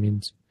 Moderation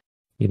means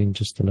eating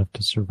just enough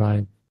to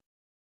survive.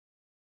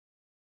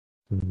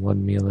 And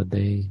 1 meal a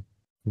day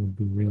would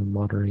be real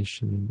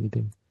moderation in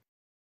eating.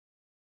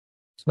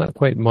 It's not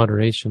quite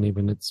moderation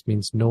even, it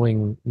means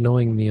knowing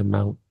the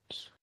amount.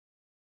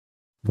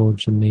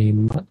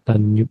 Bojane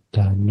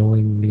matanyutta,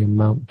 knowing the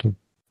amount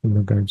in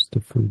regards to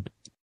food.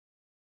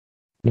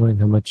 Knowing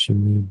how much you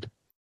need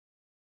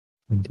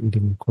and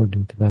eating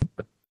according to that.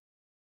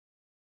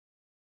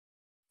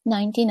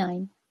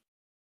 99.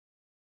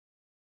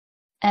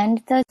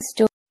 And the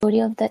story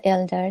of the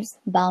elders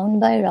bound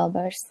by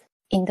robbers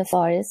in the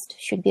forest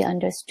should be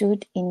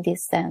understood in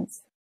this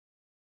sense.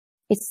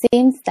 It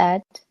seems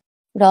that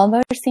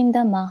robbers in the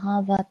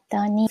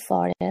Mahavattani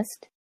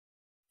forest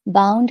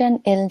bound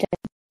an elder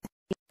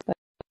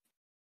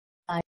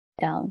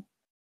down.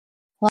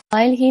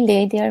 While he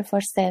lay there for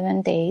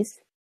 7 days,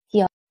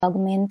 he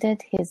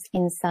augmented his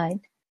insight,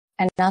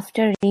 and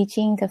after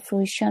reaching the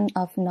fruition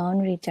of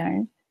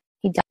non-return,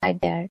 he died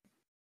there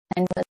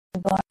and was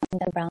born in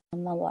the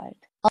Brahma world.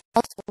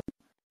 Also,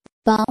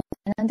 bound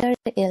another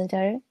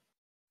elder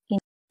in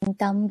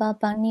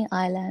Tambapani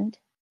Island,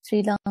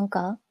 Sri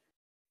Lanka,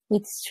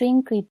 with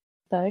string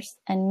creepers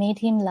and made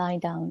him lie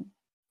down.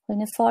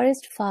 When a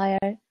forest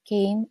fire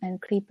came and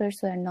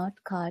creepers were not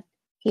cut,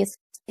 he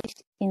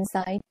escaped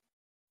inside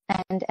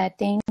and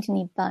attained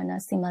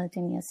Nibbana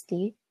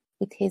simultaneously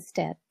with his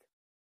death.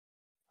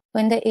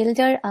 When the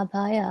elder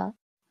Abhaya,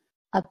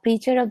 a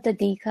preacher of the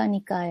Dikha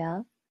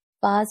Nikaya,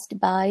 passed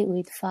by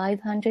with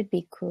 500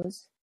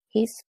 bhikkhus,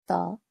 he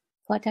saw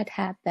what had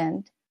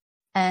happened,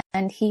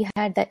 and he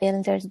had the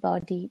elder's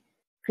body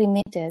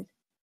cremated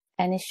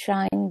and a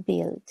shrine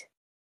built.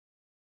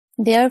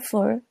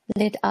 Therefore,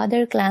 let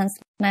other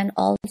clansmen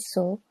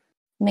also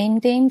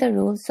maintain the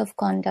rules of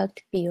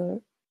conduct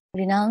pure,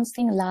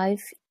 renouncing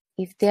life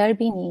if there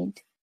be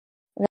need,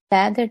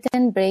 rather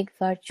than break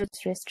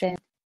virtue's restraint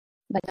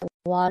by the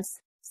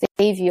wars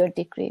Savior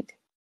decreed.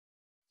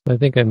 I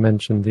think I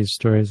mentioned these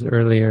stories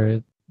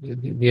earlier.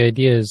 The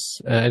idea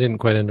is, I didn't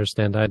quite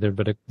understand either,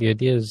 but the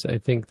idea is I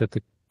think that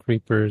the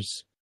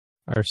creepers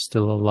are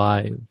still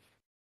alive.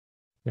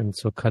 And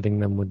so cutting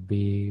them would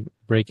be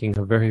breaking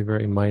a very,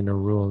 very minor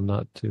rule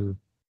not to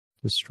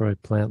destroy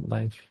plant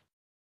life.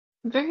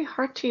 Very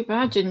hard to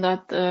imagine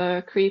that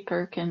the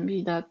creeper can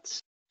be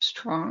that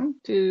strong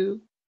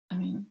you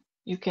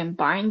can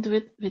bind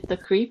with the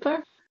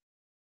creeper.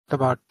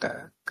 About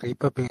the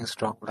creeper being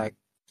strong, like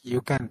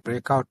you can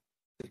break out,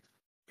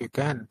 you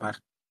can, but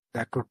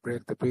that would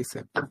break the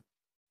precept.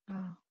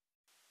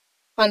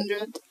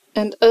 100.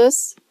 And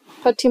as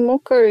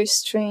Patimokkha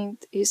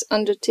restraint is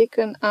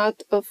undertaken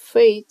out of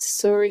faith,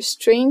 so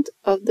restraint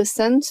of the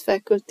sense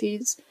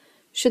faculties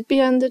should be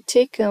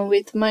undertaken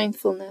with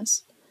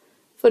mindfulness.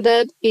 For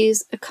that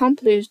is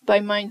accomplished by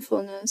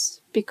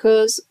mindfulness,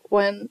 because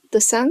when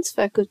the sense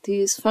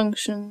faculties'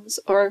 functions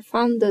are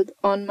founded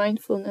on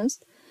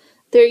mindfulness,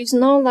 there is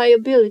no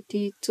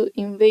liability to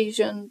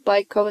invasion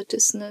by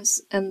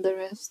covetousness and the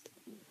rest.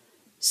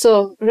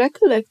 So,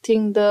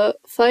 recollecting the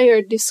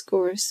fire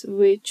discourse,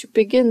 which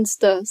begins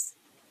thus,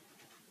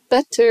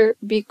 better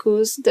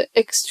because the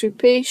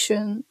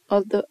extirpation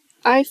of the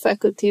eye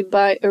faculty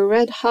by a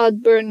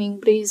red-hot burning,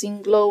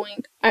 blazing,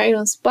 glowing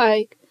iron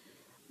spike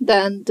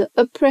than the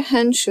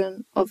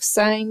apprehension of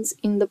signs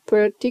in the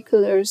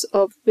particulars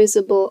of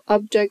visible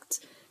objects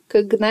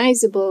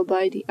cognizable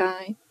by the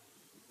eye.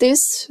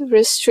 This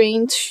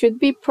restraint should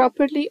be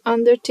properly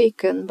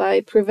undertaken by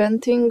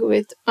preventing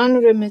with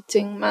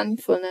unremitting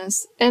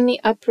mindfulness any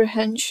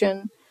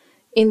apprehension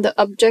in the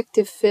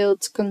objective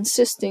fields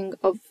consisting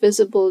of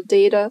visible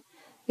data,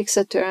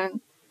 etc.,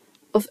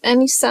 of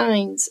any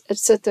signs,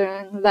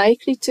 etc.,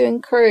 likely to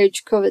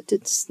encourage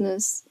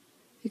covetousness,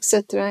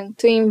 etc.,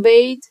 to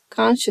invade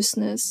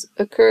consciousness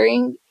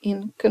occurring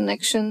in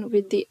connection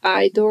with the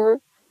eye door,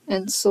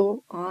 and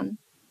so on.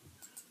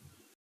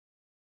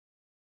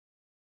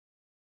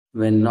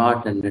 When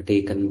not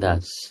undertaken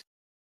thus,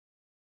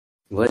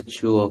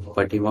 virtue of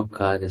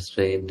Patimokkha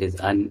restraint is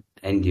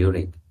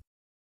unenduring.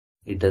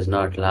 It does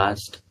not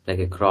last like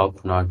a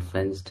crop not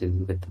fenced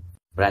in with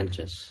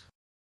branches,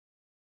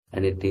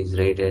 and it is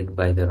rated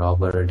by the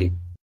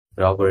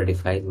robber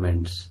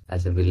defilements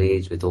as a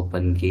village with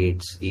open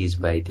gates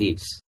seized by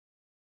thieves.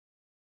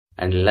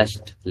 And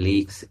lust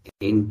leaks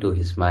into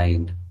his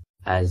mind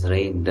as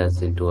rain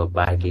does into a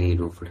badly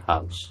roofed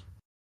house.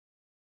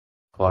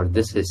 For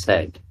this is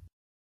said,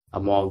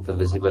 among the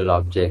visible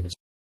objects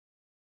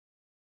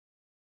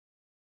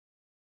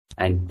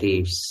and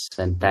tastes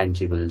and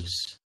tangibles,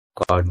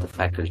 guard the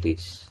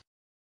faculties.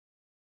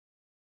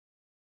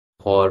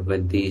 For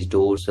when these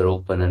doors are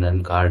open and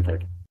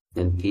unguarded,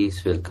 then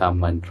thieves will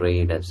come and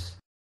raid us.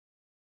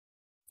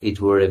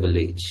 It were a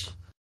village.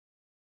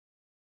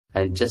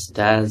 And just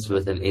as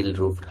with an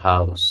ill-roofed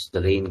house,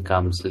 the rain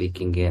comes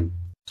leaking in,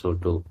 so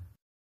too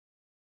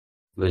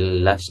will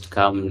lust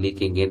come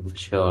leaking in for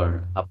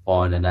sure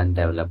upon an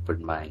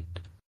undeveloped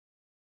mind.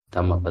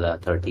 Dhammapada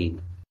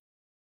 13.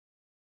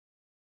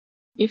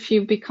 If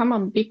you become a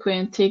bhikkhu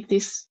and take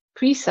these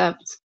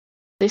precepts,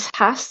 this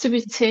has to be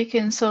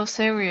taken so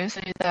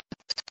seriously that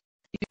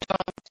you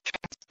don't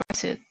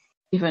transgress it,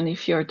 even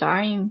if you're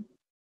dying.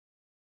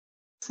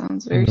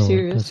 Sounds very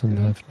serious. No, it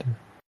doesn't have to.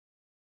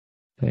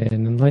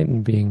 An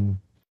enlightened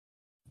being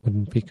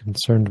wouldn't be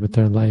concerned with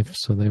their life,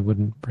 so they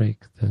wouldn't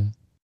break the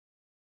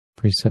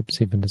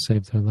precepts even to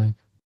save their life.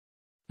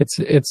 It's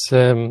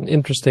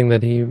interesting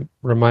that he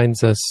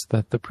reminds us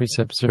that the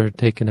precepts are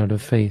taken out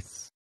of faith,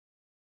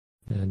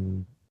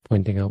 and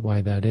pointing out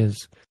why that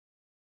is.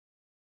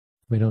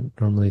 We don't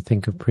normally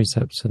think of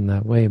precepts in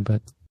that way,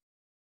 but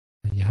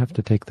you have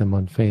to take them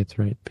on faith,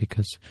 right?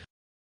 Because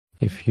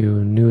if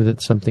you knew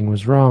that something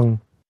was wrong,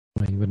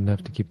 well, you wouldn't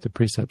have to keep the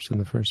precepts in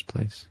the first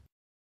place.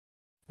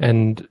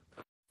 And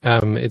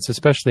it's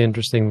especially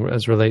interesting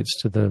as relates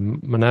to the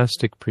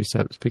monastic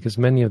precepts, because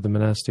many of the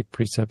monastic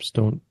precepts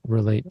don't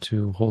relate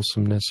to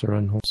wholesomeness or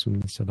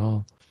unwholesomeness at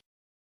all.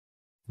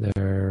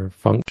 They're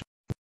functional.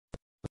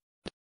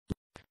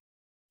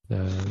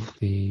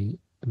 The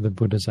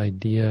Buddha's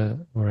idea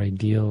or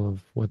ideal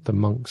of what the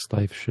monk's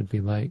life should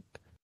be like.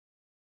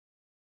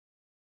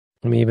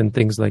 I mean, even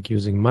things like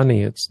using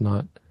money, it's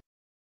not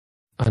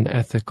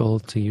unethical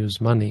to use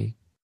money,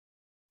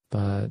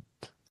 but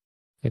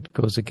it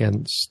goes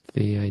against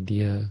the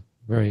idea,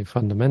 very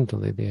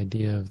fundamentally, the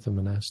idea of the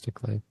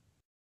monastic life.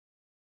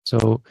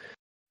 So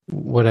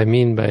what I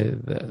mean by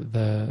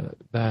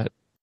that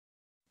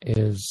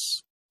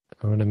is,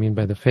 or what I mean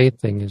by the faith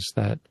thing is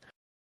that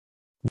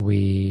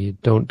we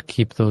don't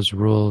keep those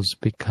rules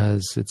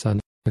because it's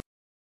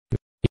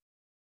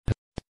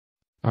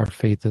our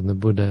faith in the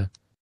Buddha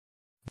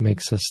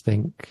makes us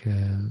think,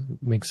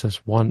 makes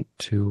us want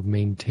to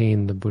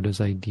maintain the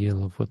Buddha's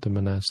ideal of what the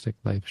monastic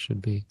life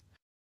should be.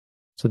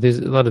 So a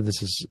lot of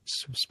this is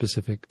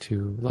specific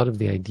to, a lot of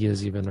the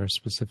ideas even are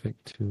specific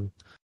to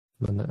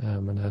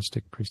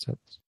monastic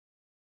precepts.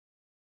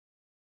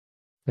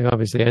 Like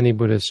obviously any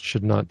Buddhist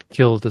should not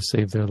kill to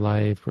save their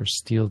life, or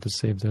steal to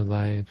save their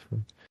life, or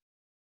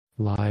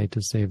lie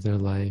to save their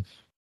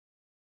life.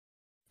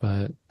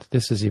 But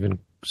this is even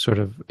sort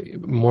of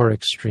more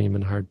extreme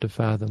and hard to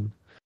fathom,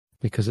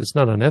 because it's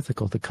not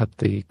unethical to cut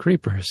the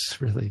creepers,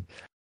 really.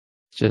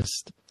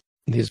 Just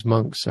these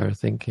monks are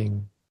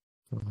thinking,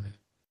 oh,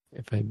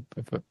 if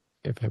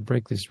I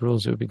break these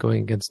rules, it would be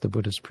going against the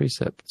Buddha's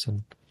precepts,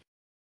 and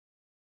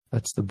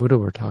that's the Buddha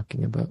we're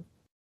talking about.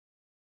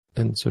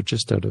 And so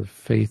just out of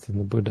faith in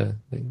the Buddha,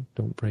 they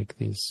don't break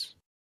these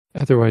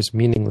otherwise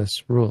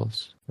meaningless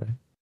rules, right?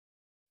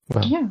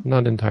 Well, yeah.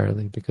 Not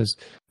entirely, because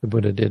the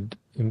Buddha did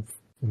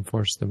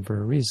enforce them for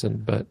a reason,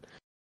 but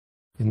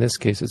in this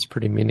case, it's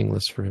pretty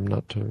meaningless for him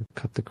not to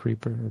cut the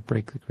creeper or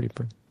break the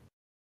creeper.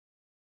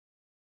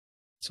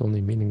 It's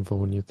only meaningful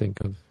when you think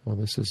of, well,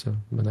 this is a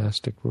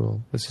monastic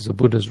rule. This is a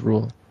Buddha's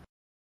rule.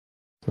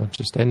 It's not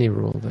just any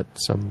rule that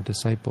some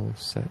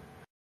disciples set.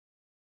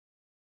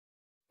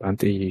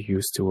 Bhante, you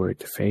used the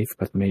word faith,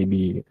 but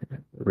maybe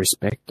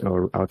respect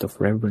or out of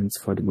reverence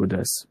for the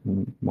Buddha's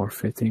more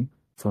fitting,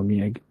 for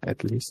me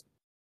at least.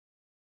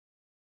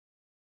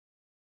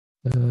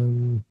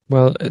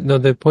 Well, no,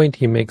 the point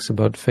he makes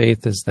about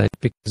faith is that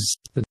because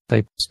the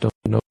disciples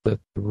don't know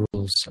that the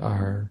rules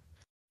are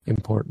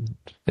important.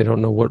 They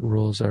don't know what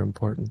rules are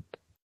important.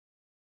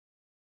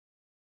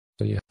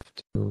 So you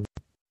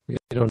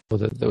don't know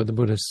that the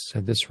Buddha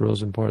said this rule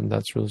is important,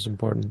 that rule is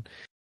important.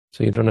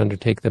 So you don't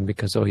undertake them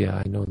because, oh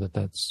yeah, I know that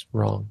that's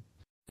wrong.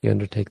 You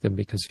undertake them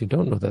because you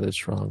don't know that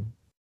it's wrong.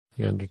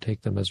 You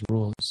undertake them as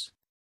rules.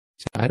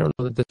 So I don't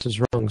know that this is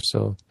wrong,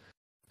 so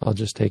I'll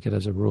just take it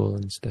as a rule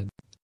instead.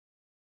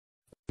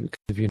 Because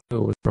if you knew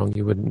it was wrong,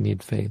 you wouldn't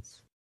need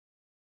faith.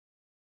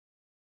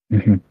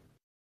 Mm-hmm.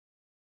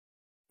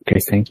 Okay,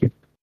 thank you.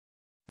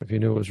 If you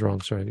knew it was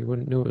wrong, if you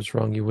wouldn't knew it was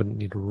wrong, you wouldn't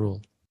need a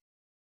rule.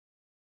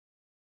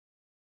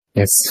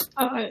 Yes.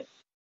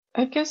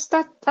 I guess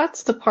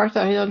that's the part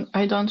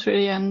I don't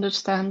really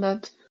understand.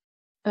 That,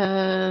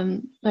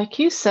 like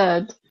you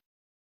said,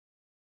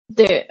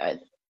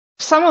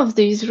 some of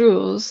these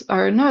rules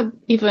are not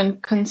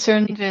even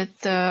concerned with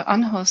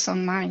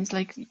unwholesome minds.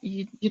 Like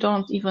you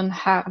don't even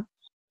have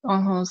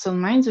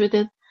unwholesome minds with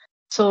it.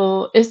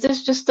 So is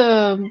this just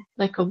a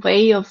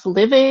way of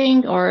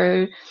living,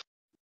 or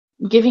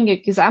giving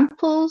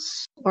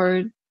examples,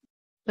 or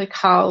like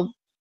how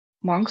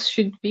monks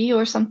should be,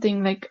 or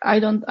something? Like I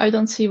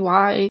don't see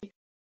why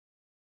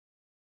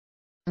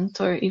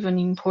or even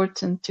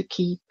important to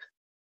keep.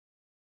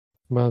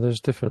 Well,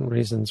 there's different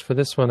reasons. For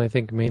this one, I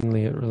think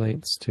mainly it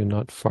relates to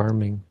not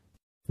farming.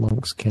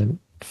 Monks can't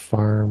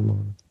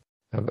farm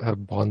or have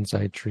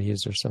bonsai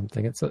trees or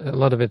something. It's a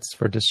lot of it's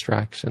for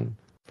distraction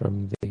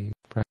from the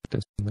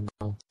practice and the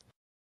goal.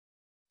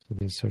 So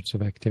these sorts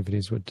of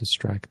activities would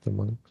distract the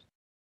monks.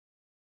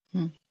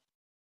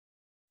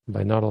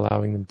 By not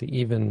allowing them to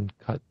even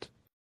cut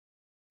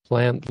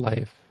plant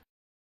life,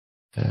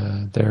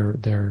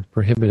 they're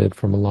prohibited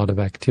from a lot of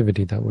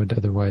activity that would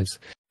otherwise.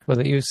 Well,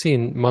 that you've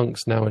seen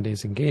monks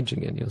nowadays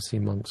engaging in. You'll see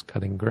monks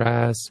cutting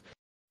grass.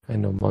 I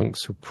know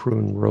monks who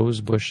prune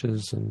rose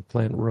bushes and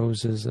plant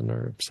roses and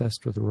are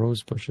obsessed with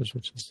rose bushes,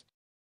 which is,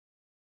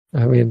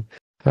 I mean,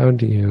 how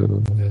do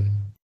you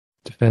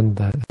defend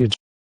that?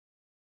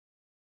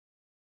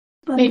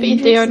 Maybe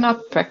they are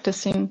not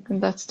practicing,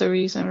 and that's the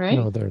reason, right?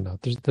 No, they're not.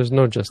 There's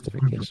no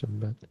justification,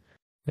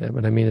 but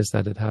what I mean is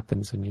that it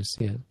happens and you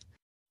see it.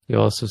 You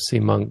also see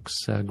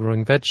monks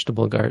growing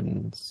vegetable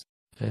gardens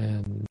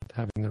and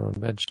having their own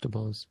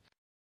vegetables.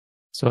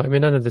 So, I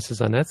mean, none of this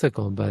is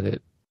unethical, but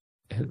it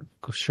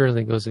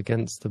surely goes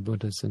against the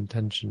Buddha's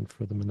intention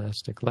for the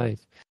monastic life.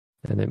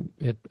 And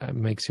it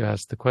makes you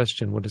ask the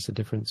question, what is the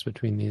difference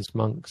between these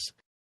monks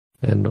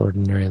and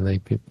ordinary lay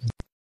people?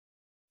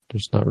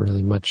 There's not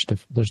really much,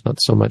 there's not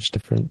so much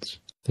difference.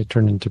 They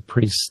turn into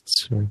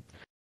priests, or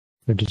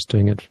they're just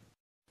doing it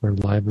for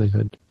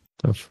livelihood.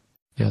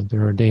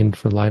 They're ordained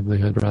for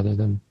livelihood rather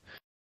than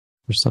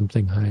for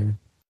something higher.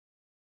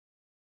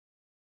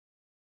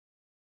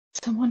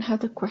 Someone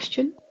had a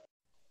question?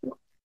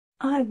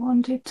 I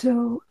wanted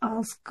to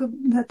ask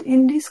that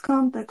in this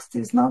context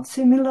is not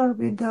similar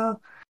with the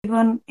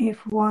even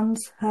if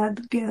one's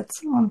head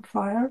gets on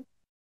fire,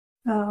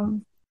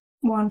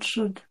 one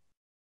should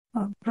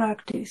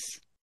practice.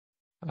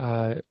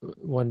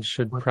 One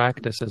should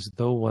practice as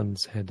though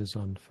one's head is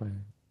on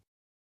fire.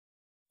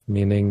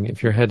 Meaning,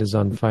 if your head is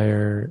on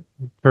fire,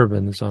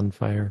 turban is on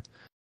fire,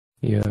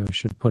 you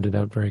should put it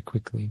out very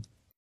quickly.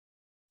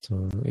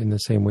 So in the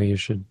same way, you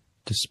should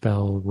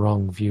dispel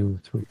wrong view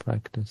through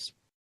practice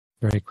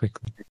very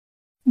quickly.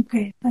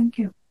 Okay, thank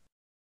you.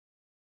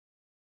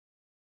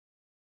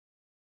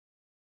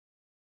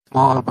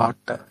 More about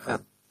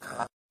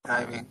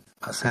having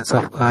a sense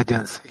of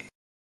urgency,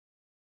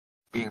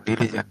 being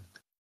diligent.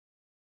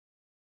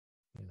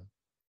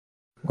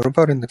 What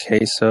about in the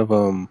case of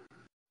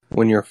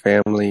when your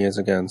family is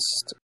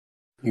against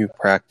you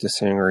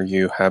practicing or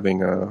you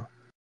having a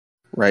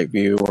right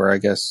view, or I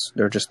guess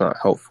they're just not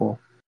helpful?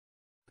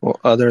 Well,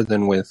 other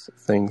than with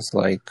things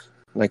like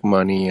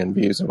money and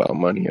views about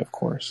money, of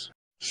course.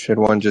 Should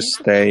one just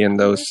stay in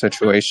those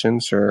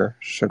situations, or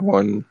should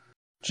one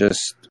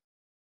just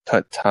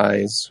cut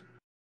ties?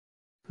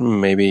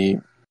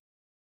 Maybe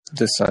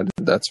decide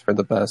that's for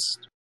the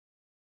best.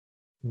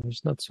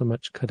 There's not so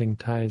much cutting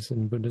ties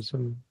in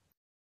Buddhism.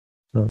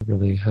 Not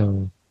really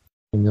how.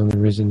 And the only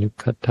reason you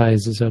cut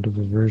ties is out of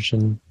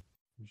aversion.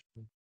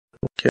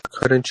 Okay,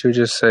 couldn't you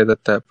just say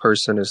that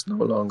person is no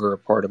longer a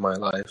part of my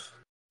life?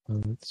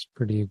 It's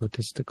pretty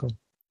egotistical.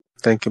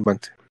 Thank you,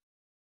 Bhante.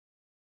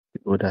 The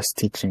Buddha's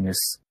teaching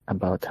is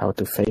about how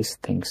to face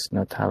things,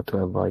 not how to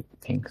avoid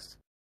things.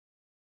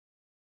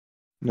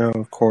 No,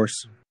 of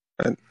course.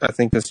 I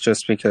think it's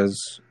just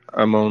because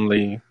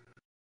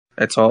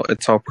it's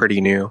all pretty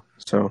new,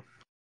 so.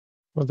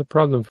 Well, the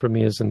problem for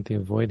me isn't the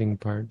avoiding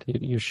part.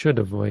 You should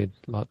avoid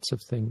lots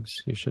of things.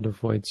 You should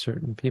avoid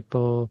certain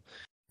people.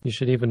 You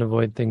should even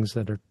avoid things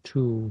that are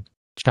too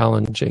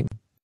challenging.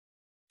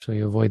 So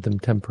you avoid them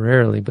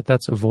temporarily, but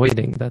that's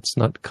avoiding. That's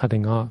not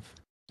cutting off.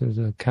 There's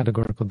a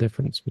categorical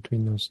difference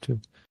between those two.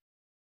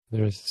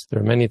 There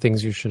are many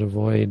things you should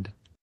avoid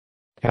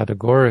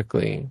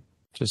categorically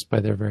just by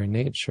their very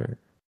nature.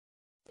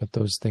 But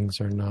those things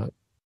are not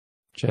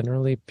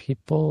generally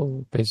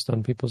people, based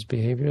on people's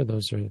behavior.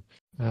 Those are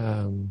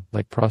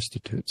like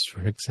prostitutes,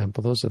 for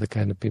example. Those are the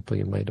kind of people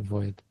you might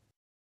avoid.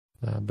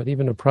 But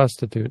even a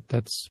prostitute,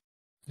 that's,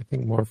 I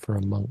think, more for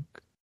a monk.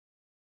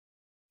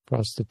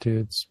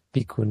 Prostitutes,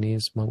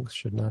 bhikkhunis,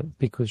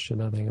 bhikkhus should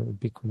not hang out with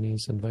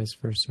bhikkhunis, and vice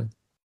versa.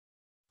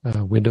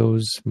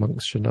 Widows,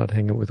 monks should not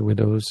hang out with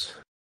widows.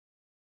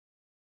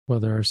 well,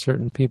 there are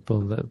certain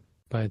people that,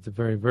 by the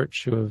very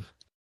virtue of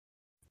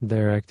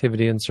their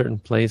activity in certain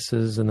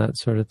places and that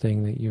sort of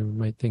thing, that you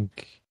might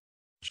think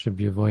should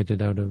be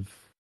avoided out of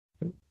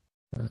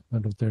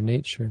their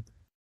nature.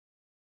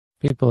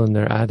 People and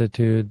their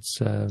attitudes,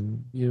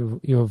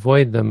 you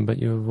avoid them, but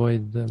you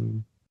avoid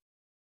them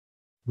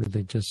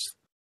really just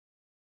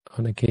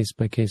on a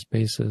case-by-case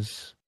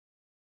basis.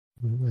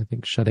 I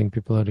think shutting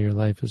people out of your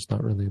life is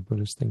not really a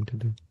Buddhist thing to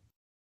do.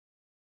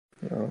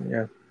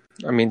 Yeah.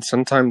 I mean,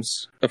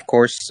 sometimes, of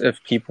course, if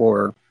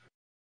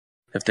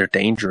they're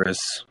dangerous,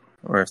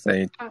 or if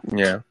they,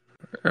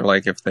 or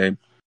like if they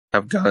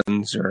have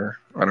guns, or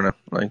I don't know,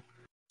 like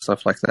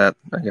stuff like that,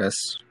 I guess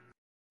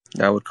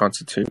that would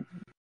constitute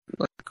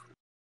like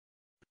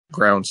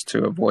grounds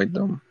to avoid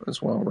them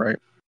as well, right?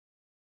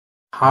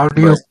 How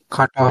do you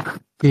cut off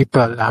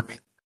people? I mean,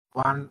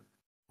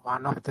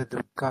 one of the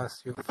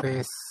dukkhas you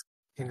face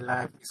in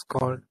life is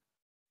called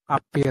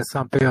appiya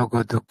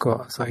sampayoga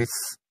dukkha. So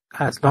it's,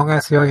 as long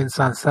as you're in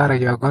samsara,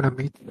 you're going to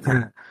meet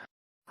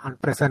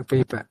unpleasant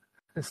people.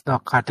 It's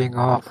not cutting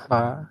off.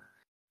 I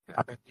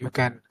mean, you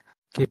can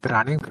keep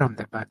running from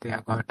them, but they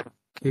are going to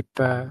keep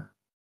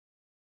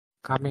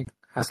coming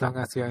as long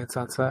as you're in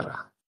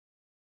samsara.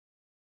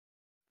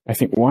 I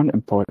think one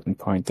important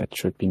point that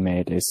should be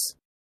made is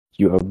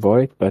you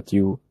avoid, but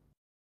you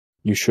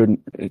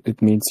shouldn't.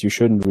 It means you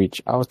shouldn't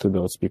reach out to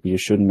those people. You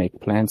shouldn't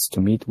make plans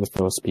to meet with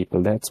those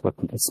people. That's what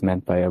is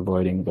meant by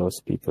avoiding those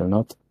people,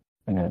 not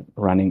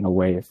running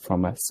away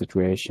from a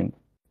situation,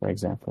 for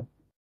example.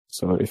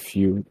 So if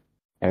you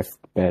have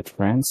bad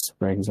friends,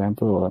 for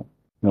example, or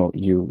no,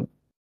 you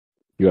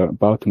are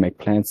about to make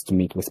plans to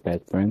meet with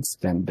bad friends,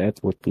 then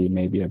that would be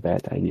maybe a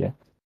bad idea,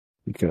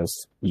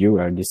 because you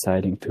are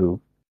deciding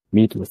to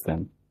meet with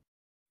them,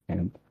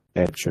 and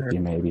that should be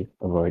maybe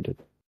avoided.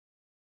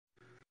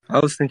 I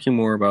was thinking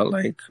more about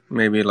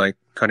maybe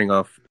cutting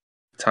off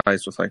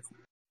ties with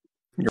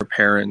your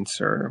parents,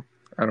 or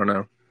I don't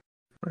know.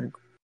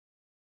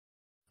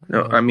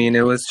 No, I mean,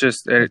 it was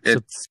just I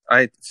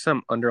had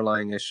some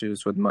underlying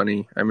issues with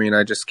money. I mean,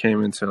 I just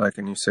came into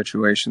a new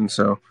situation,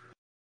 so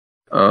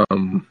it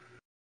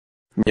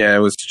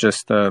was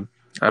just I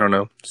don't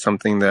know,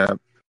 something that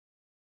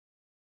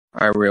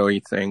I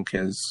really think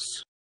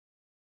is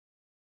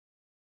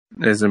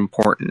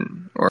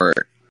important, or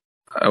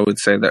I would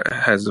say that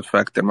has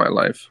affected my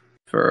life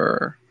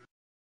for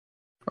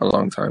a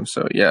long time.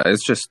 So yeah,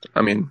 it's just,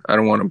 I mean, I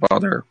don't want to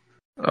bother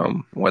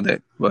with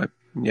it, but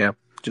yeah,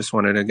 just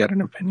wanted to get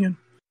an opinion.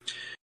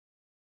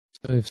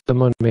 So if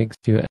someone makes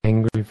you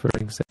angry, for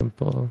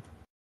example,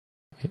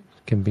 it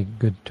can be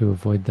good to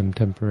avoid them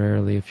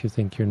temporarily if you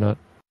think you're not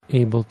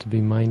able to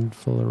be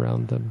mindful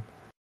around them.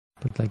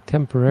 But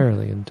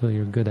temporarily, until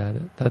you're good at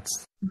it.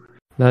 That's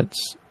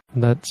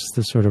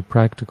the sort of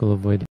practical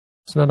avoidance.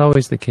 It's not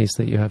always the case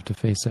that you have to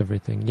face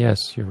everything.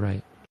 Yes, you're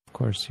right. Of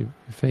course, you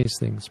face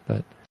things,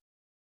 but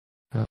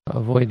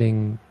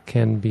avoiding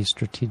can be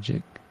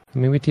strategic. I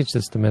mean, we teach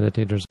this to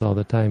meditators all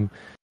the time.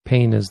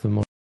 Pain is the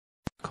most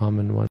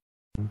common one.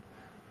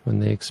 When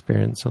they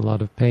experience a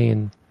lot of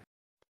pain,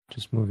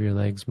 just move your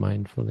legs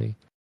mindfully.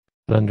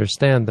 But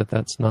understand that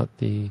that's not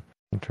the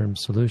long-term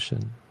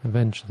solution.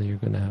 Eventually, you're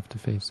going to have to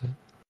face it.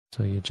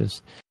 So you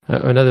just...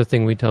 another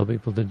thing we tell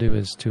people to do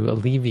is to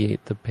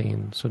alleviate the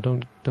pain. So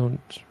don't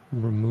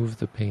remove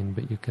the pain,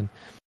 but you can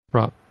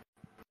prop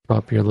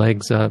your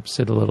legs up,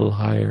 sit a little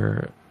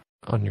higher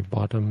on your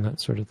bottom,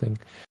 that sort of thing.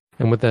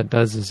 And what that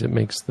does is it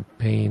makes the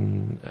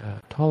pain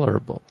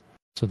tolerable.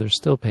 So there's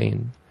still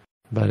pain,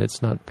 but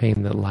it's not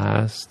pain that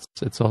lasts.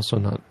 It's also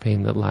not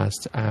pain that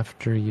lasts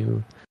after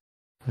you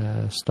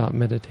stop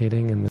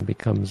meditating and then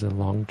becomes a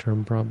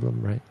long-term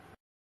problem, right?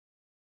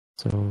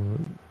 So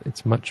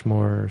it's much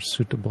more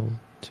suitable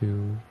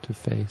to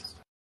face.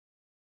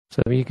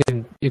 So you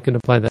can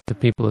apply that to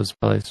people as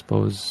well, I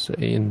suppose,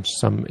 in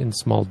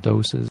small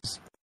doses.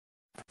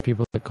 For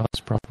people that cause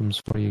problems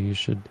for you, you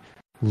should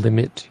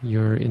limit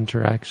your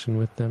interaction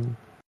with them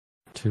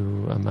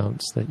to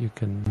amounts that you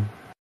can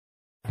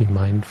be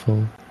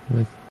mindful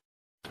with,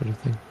 sort of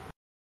thing.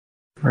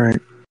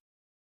 Right.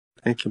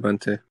 Thank you,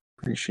 Bhante.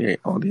 Appreciate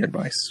all the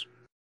advice.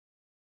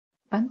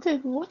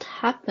 Bhante, what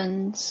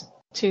happens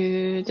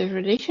to the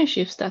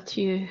relationships that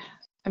you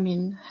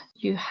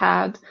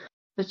had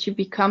that you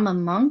become a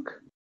monk?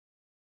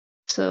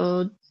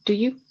 So do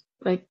you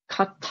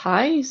cut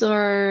ties,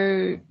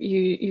 or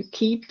you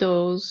keep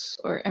those,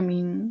 or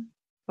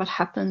what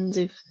happens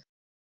if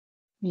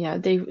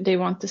they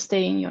want to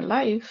stay in your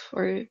life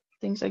or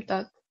things like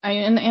that?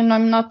 And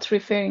I'm not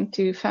referring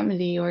to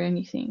family or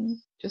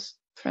anything, just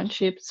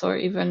friendships or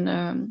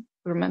even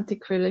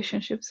romantic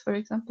relationships, for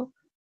example.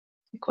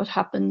 What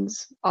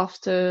happens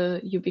after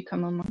you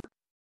become a monk?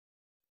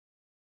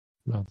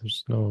 Well,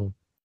 there's no...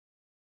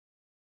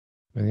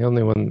 the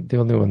only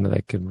one that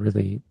I could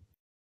really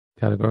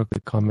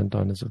categorically comment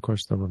on is, of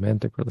course, the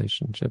romantic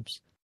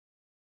relationships.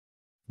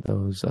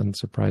 Those,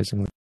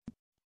 unsurprisingly,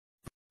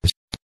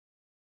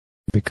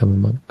 become a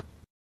monk.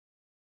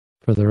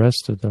 For the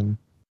rest of them,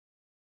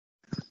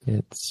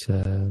 It's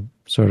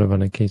sort of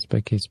on a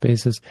case-by-case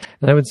basis.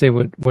 And I would say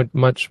what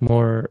much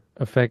more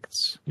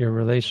affects your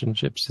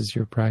relationships is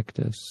your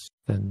practice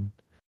than...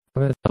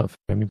 It's not fair.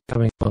 I mean,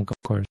 becoming a monk, of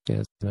course,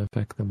 yes, can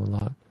affect them a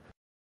lot.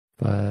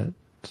 But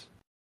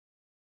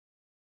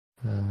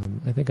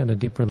I think on a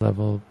deeper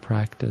level,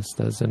 practice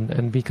does.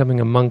 And becoming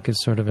a monk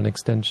is sort of an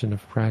extension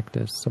of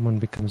practice. Someone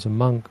becomes a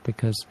monk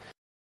because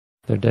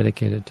they're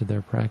dedicated to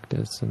their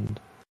practice, and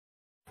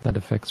that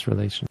affects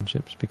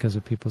relationships because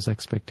of people's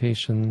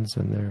expectations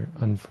and their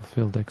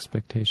unfulfilled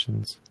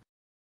expectations.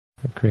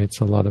 It creates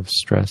a lot of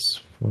stress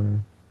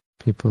for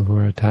people who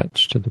are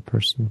attached to the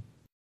person.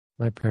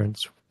 My parents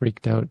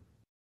freaked out.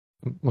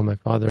 Well, my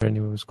father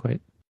anyway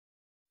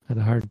had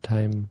a hard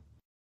time.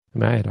 I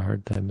mean, I had a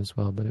hard time as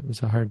well, but it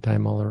was a hard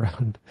time all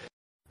around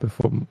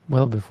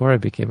before I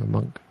became a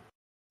monk.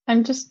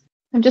 I'm just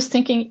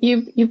thinking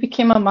you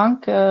became a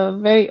monk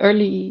very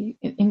early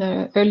in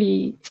the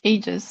early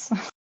ages.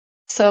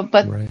 So,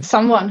 but Right.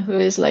 Someone who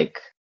is like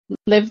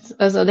lived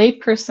as a lay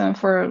person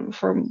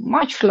for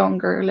much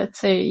longer, let's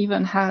say,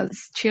 even has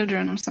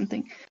children or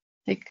something,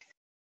 like,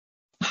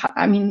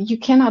 I mean, you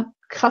cannot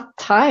cut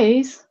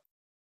ties.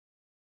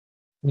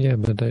 Yeah,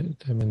 but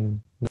I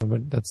mean, no,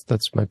 but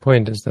that's my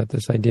point, is that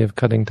this idea of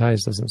cutting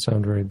ties doesn't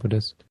sound very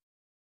Buddhist.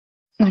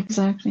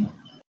 Exactly.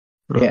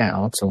 Yeah, I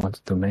also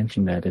wanted to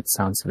mention that it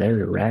sounds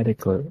very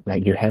radical.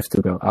 Like you have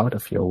to go out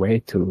of your way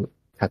to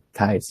cut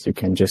ties. You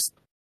can just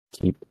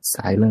keep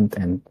silent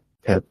and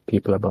tell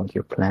people about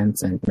your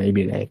plans, and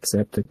maybe they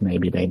accept it,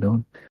 maybe they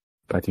don't.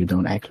 But you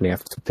don't actually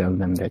have to tell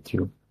them that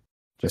you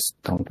just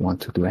don't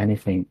want to do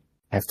anything,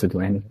 have to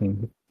do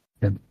anything.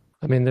 Yeah.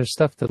 I mean, there's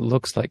stuff that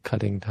looks like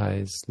cutting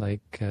ties.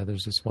 Like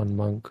there's this one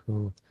monk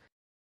who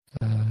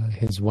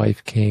his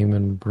wife came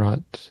and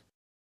brought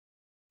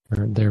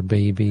their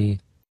baby,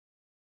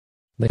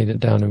 laid it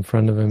down in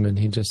front of him, and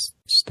he just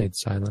stayed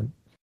silent,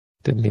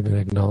 didn't even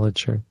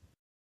acknowledge her.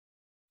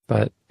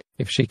 But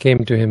if she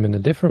came to him in a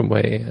different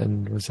way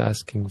and was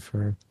asking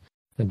for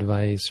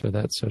advice or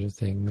that sort of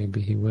thing, maybe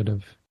he would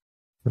have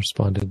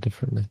responded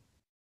differently.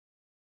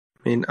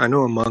 I mean, I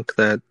know a monk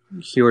that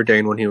he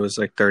ordained when he was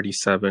like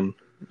 37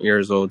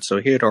 years old,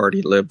 so he had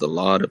already lived a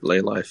lot of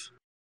lay life.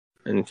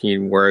 And he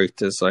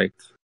worked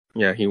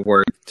he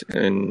worked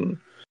and,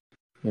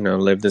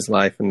 lived his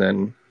life, and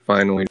then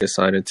finally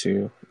decided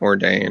to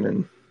ordain.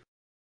 And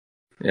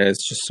yeah,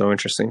 it's just so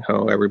interesting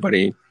how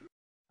everybody,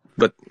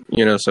 but,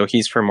 so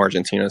he's from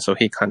Argentina, so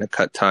he kind of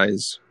cut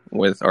ties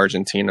with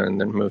Argentina and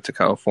then moved to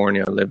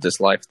California, lived his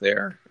life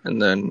there,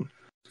 and then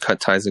cut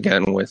ties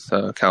again with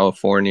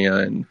California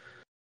and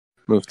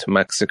moved to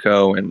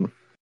Mexico. And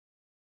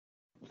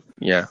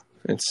yeah,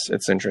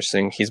 it's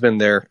interesting. He's been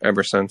there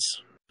ever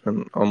since,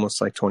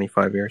 almost like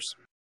 25 years.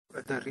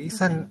 The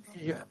reason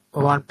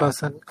one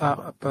person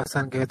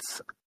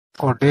gets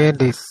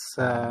ordained is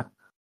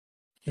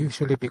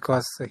usually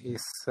because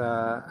his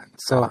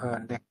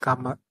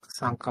Nekama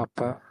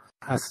Sankappa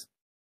has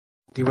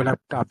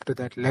developed up to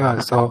that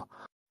level. So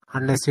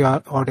unless you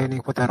are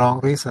ordaining for the wrong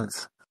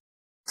reasons,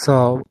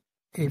 so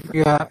if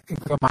your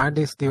mind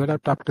is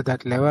developed up to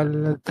that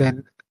level,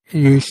 then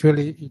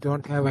usually you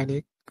don't have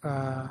any.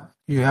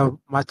 You have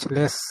much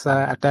less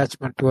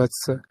attachment towards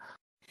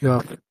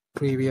your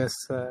previous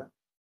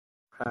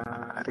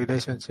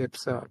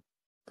relationships,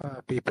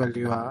 people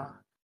you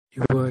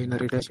were in a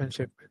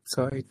relationship with.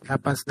 So it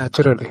happens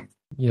naturally.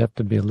 You have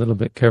to be a little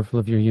bit careful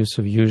of your use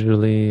of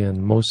usually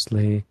and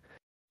mostly.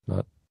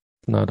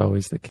 Not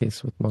always the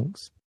case with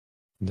monks.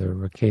 There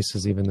were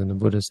cases even in the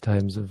Buddhist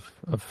times of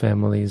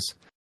families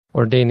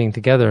ordaining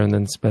together and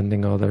then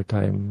spending all their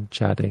time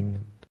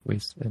chatting,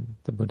 and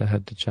the Buddha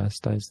had to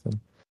chastise them.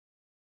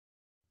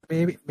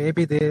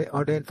 Maybe they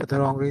ordained for the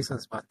wrong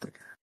reasons, but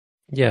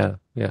yeah,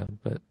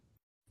 but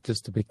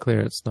just to be clear,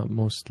 it's not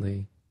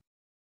mostly.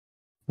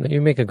 No,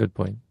 you make a good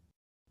point.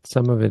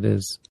 Some of it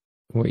is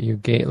what you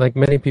gain. Like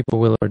many people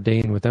will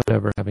ordain without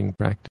ever having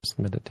practiced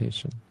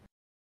meditation,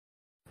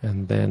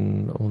 and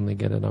then only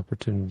get an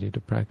opportunity to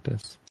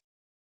practice.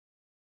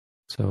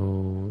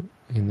 So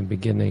in the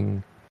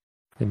beginning,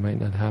 they might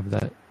not have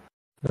that.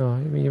 No, I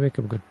mean, you make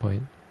a good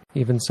point.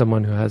 Even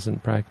someone who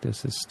hasn't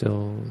practiced is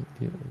still,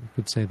 you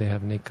could say they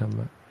have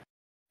nekama.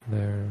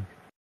 They're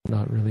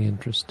not really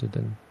interested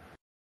in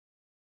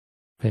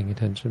paying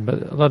attention.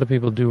 But a lot of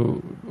people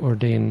do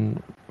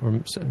ordain,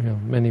 or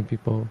many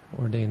people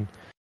ordain,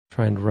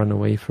 try and run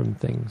away from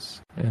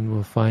things, and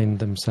will find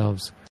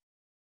themselves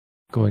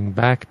going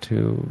back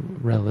to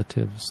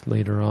relatives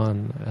later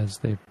on as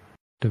they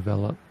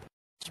develop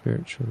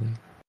spiritually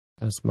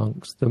as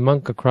monks. The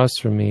monk across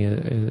from me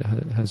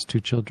has 2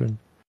 children.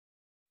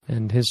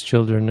 And his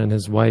children and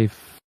his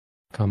wife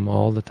come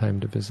all the time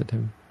to visit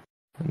him.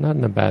 Not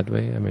in a bad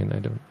way. I mean,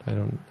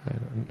 I'm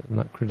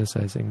not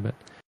criticizing, but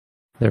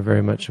they're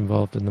very much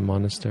involved in the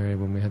monastery.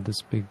 When we had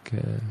this big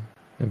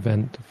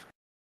event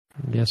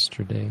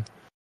yesterday,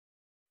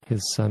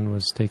 his son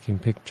was taking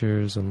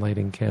pictures and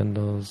lighting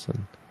candles,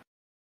 and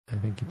I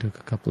think he took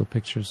a couple of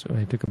pictures.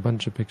 He took a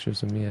bunch of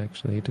pictures of me,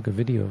 actually. He took a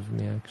video of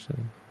me,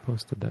 actually.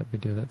 Posted that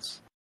video.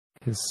 That's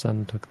his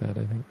son took that,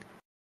 I think.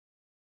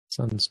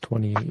 Son's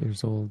 28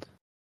 years old.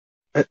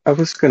 I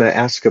was going to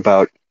ask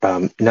about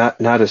not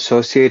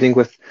associating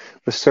with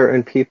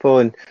certain people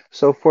and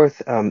so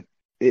forth.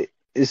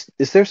 Is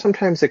there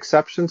sometimes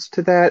exceptions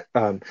to that?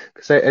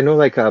 Because I know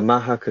like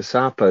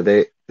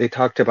Mahakassapa, they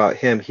talked about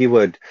him. He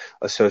would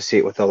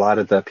associate with a lot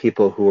of the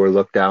people who were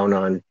looked down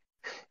on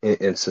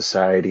in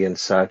society and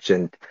such.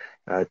 And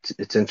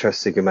it's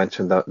interesting you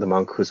mentioned the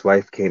monk whose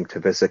wife came to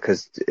visit,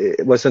 because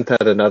it wasn't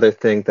that another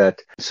thing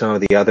that some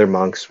of the other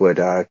monks would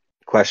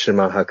question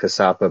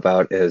Mahakassapa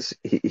about is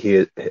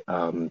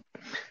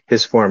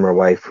his former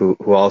wife who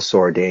also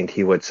ordained.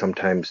 He would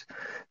sometimes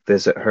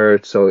visit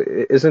her. So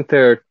isn't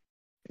there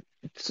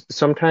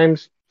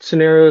sometimes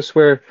scenarios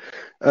where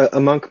a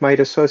monk might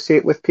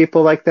associate with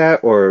people like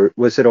that, or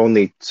was it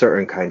only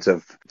certain kinds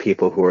of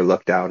people who were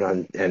looked down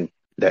on and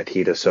that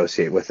he'd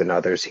associate with and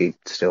others he'd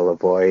still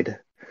avoid?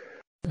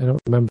 I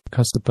don't remember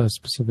Kassapa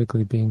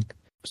specifically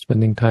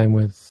spending time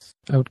with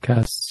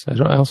outcasts.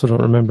 I also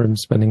don't remember him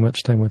spending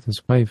much time with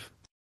his wife,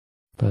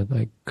 but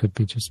I could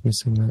be just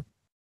missing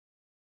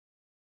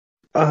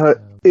that.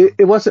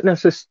 It wasn't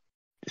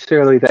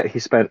necessarily that he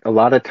spent a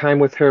lot of time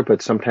with her,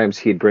 but sometimes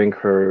he'd bring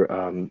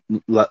her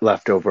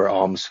leftover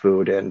alms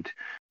food and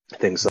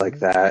things like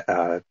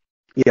that.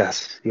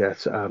 Yes.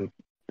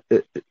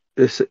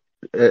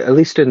 At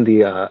least in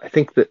the, I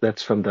think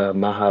that's from the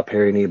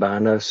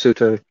Mahaparinibbana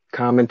Sutta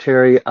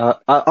commentary.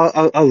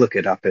 I'll look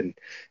it up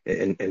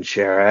and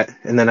share it.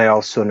 And then I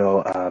also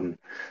know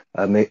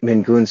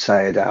Mingun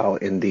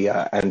Sayadaw in the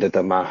end of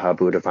the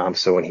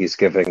Mahabhuddhavamsa, when he's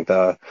giving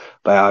the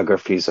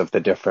biographies of the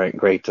different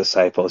great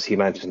disciples, he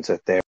mentions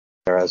it there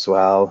as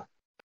well.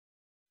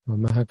 Well,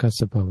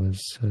 Mahakassapa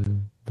was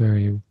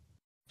very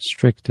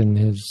strict in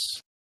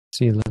his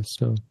sila,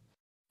 so I'm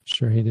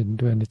sure he didn't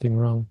do anything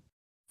wrong.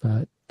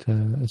 But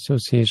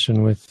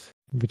association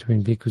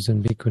between bhikkhus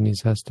and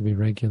bhikkhunis has to be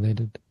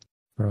regulated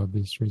for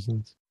obvious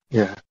reasons.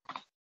 Yeah.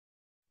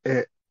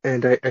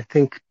 And I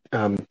think,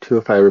 too,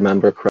 if I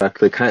remember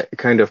correctly,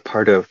 kind of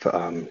part of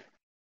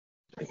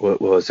what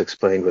was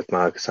explained with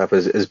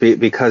Mahakassapa is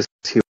because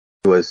he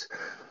was,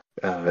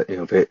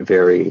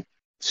 very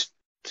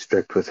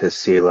strict with his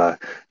sila.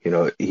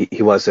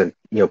 He wasn't,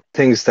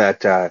 things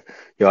that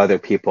other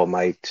people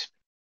might,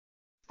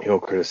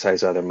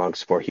 criticize other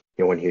monks for.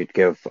 When he'd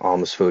give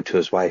alms food to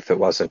his wife, it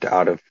wasn't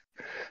out of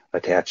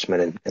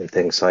attachment and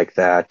things like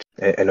that.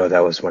 I know that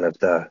was one of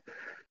the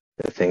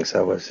things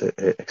that was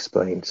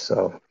explained.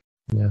 So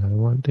yeah, I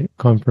want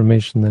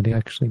confirmation that he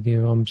actually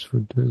gave alms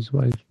food to his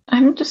wife.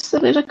 I'm just a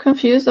little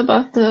confused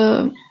about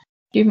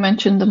you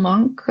mentioned the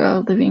monk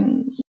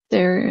living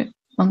there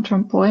on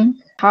Trompoin.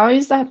 How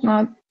is that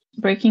not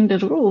breaking the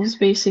rules,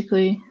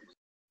 basically?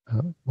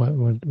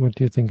 What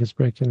do you think is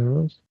breaking the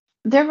rules?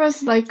 There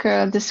was like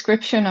a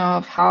description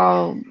of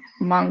how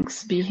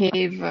monks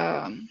behave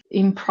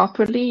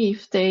improperly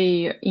if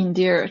they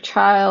endear a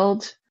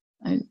child.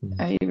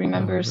 I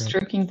remember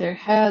stroking their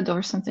head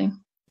or something.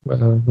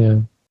 Well, yeah.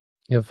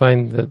 You'll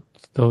find that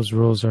those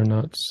rules are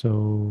not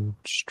so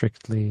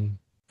strictly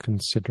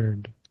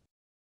considered.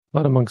 A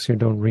lot of monks here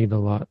don't read a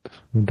lot,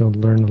 and don't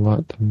learn a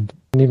lot, and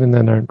even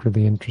then aren't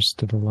really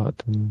interested a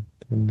lot in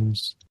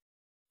these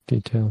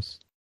details.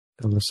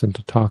 They'll listen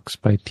to talks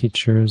by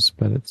teachers,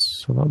 but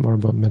it's a lot more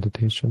about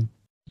meditation.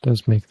 It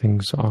does make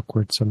things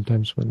awkward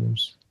sometimes when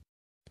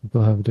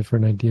people have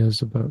different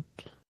ideas about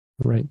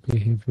right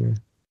behavior.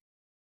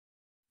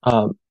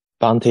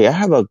 Bhante, I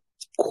have a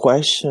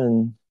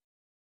question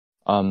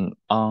on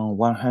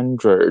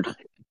 100.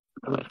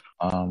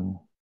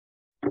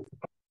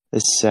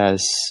 It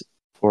says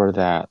for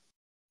that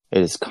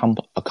it is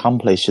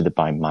accomplished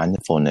by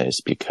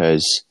mindfulness,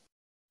 because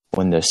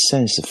when the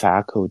sense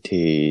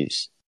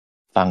faculties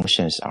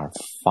functions are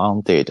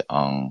founded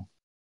on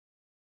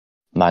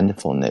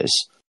mindfulness.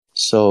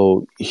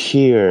 So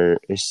here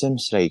it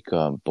seems like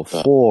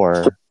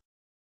before,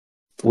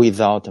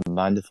 without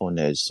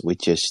mindfulness, we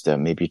just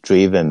maybe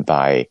driven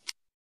by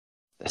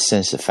the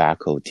sense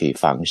faculty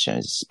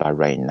functions. But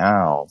right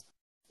now,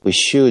 we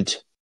should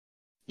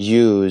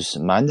use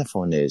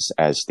mindfulness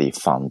as the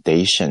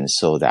foundation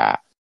so that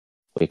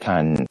we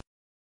can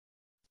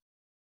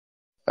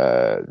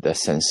the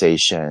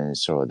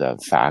sensations or the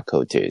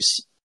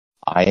faculties.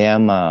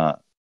 Am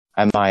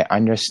I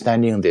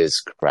understanding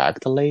this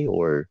correctly,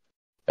 or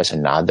there's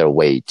another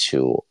way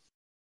to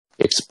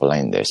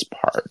explain this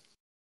part?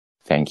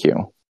 Thank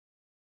you.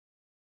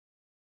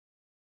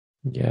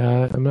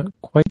 Yeah, I'm not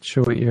quite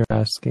sure what you're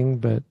asking,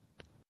 but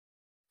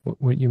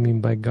what you mean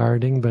by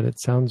guarding, but it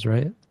sounds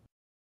right.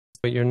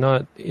 But you're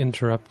not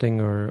interrupting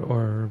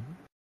or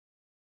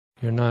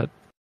you're not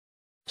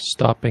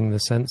stopping the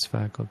sense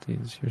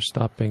faculties. You're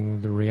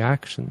stopping the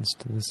reactions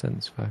to the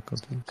sense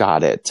faculties.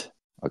 Got it.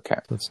 Okay.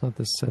 So it's not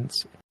the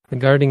sense. The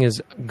guarding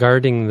is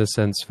guarding the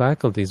sense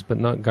faculties, but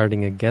not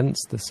guarding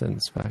against the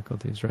sense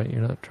faculties, right?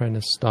 You're not trying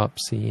to stop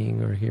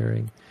seeing or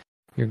hearing.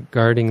 You're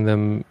guarding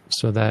them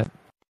so that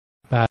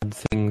bad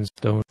things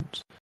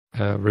don't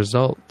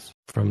result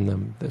from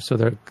them. So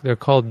they're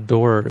called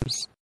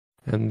doors,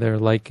 and they're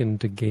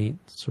likened to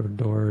gates or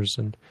doors.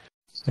 And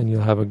and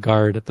you'll have a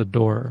guard at the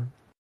door.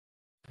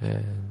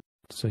 And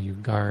so you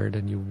guard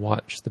and you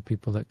watch the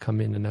people that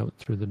come in and out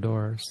through the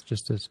doors.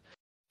 Just as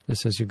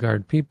you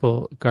guard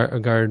people,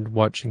 guard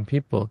watching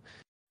people,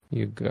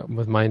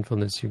 with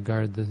mindfulness you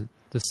guard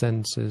the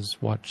senses,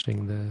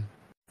 watching the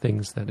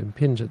things that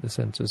impinge at the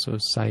senses, so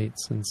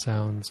sights and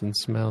sounds and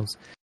smells,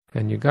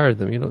 and you guard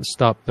them. You don't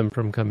stop them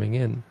from coming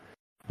in,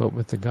 but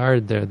with the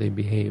guard there, they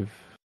behave,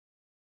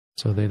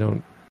 so they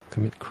don't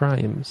commit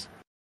crimes.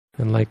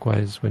 And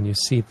likewise, when you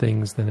see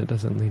things, then it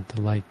doesn't lead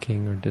to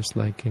liking or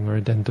disliking or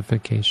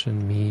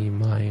identification, me,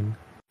 mine,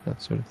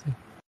 that sort of thing.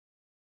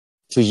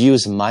 To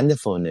use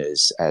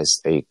mindfulness as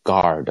a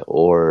guard,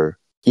 or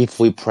if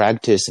we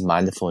practice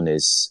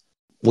mindfulness,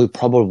 we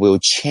probably will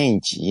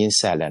change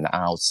inside and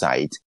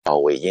outside how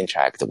we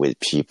interact with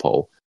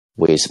people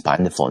with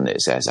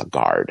mindfulness as a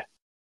guard.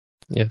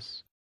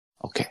 Yes.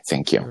 Okay,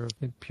 thank you.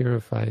 It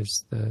purifies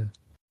the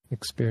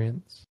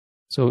experience.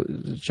 So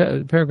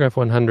paragraph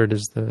 100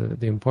 is the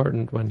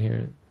important one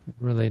here,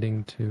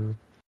 relating to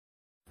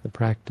the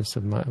practice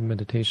of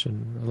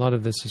meditation. A lot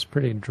of this is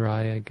pretty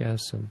dry, I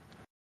guess, and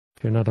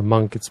if you're not a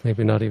monk, it's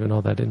maybe not even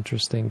all that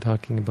interesting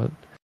talking about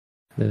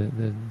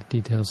the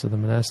details of the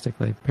monastic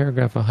life.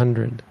 Paragraph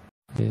 100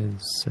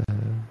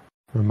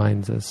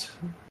 reminds us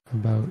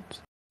about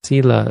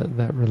sila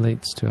that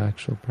relates to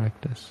actual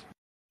practice.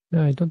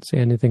 No, I don't say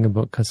anything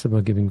about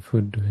Kasaba giving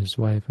food to his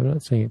wife. I'm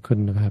not saying it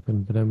couldn't have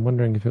happened, but I'm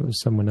wondering if it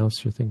was someone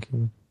else you're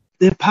thinking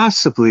of. It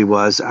possibly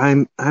was.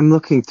 I'm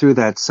looking through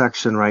that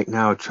section right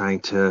now, trying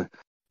to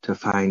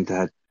find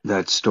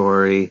that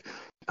story.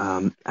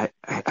 I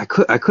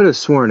could have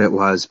sworn it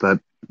was, but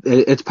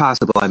it's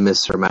possible I'm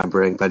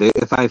misremembering. But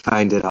if I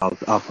find it,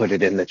 I'll put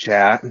it in the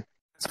chat.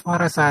 As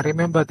far as I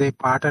remember, they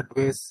parted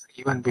ways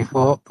even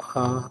before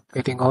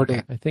getting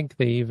ordained. I think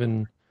they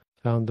even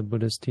found the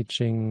Buddha's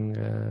teaching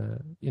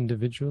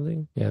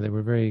individually. Yeah, they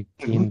were very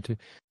keen to...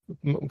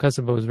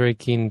 Kasaba was very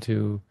keen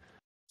to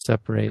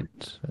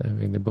separate. I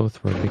mean, they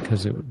both were,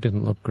 because it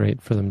didn't look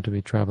great for them to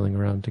be traveling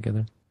around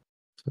together.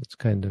 So it's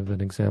kind of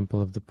an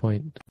example of the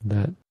point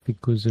that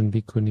bhikkhus and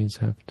bhikkhunis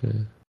have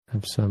to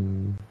have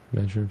some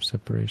measure of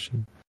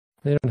separation.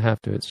 They don't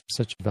have to. It's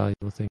such a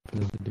valuable thing for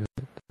them to do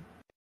it.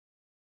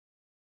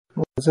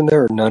 Well, isn't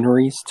there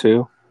nunneries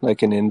too,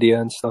 like in India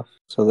and stuff?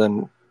 So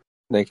then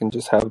they can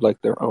just have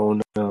like their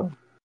own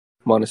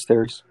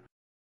monasteries.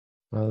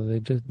 Well,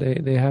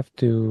 they have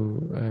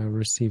to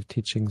receive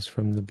teachings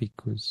from the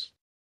bhikkhus.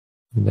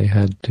 They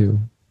had to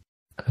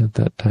at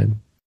that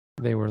time.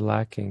 They were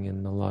lacking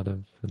in a lot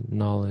of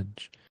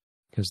knowledge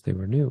because they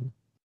were new.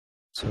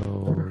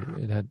 So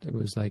it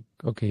was like,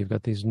 okay, you've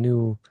got these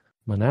new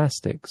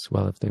monastics.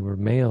 Well, if they were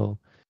male,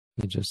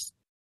 you just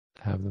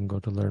have them go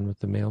to learn with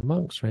the male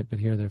monks, right? But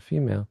here they're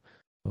female.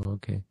 Oh,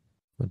 okay,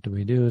 what do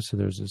we do? So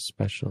there's a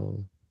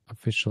special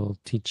official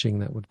teaching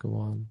that would go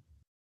on,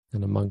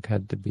 and a monk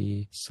had to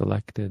be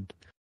selected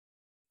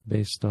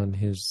based on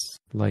his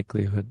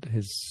likelihood to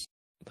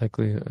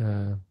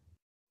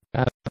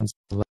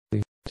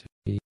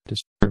be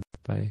disturbed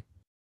by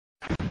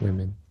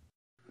women.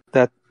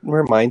 That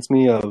reminds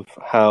me of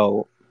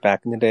how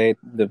back in the day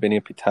the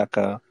Vinaya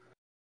Pitaka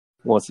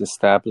was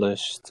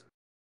established.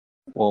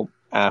 Well,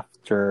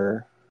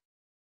 after,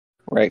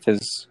 right?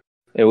 Because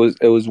it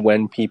was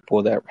when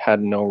people that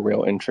had no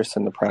real interest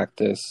in the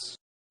practice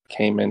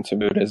came into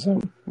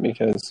Buddhism,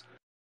 because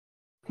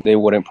they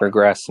wouldn't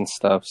progress and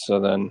stuff. So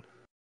then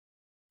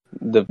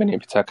the Vinaya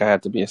Pitaka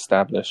had to be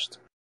established.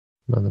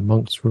 Well, the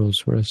monks'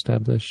 rules were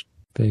established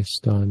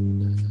based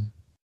on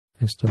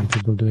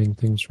people doing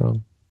things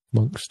wrong.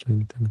 Monks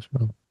doing things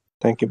wrong.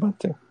 Thank you,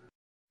 Bhante.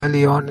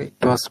 Early on, it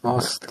was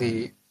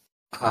mostly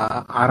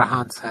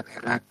arahants and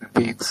enlightened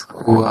beings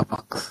who were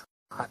monks.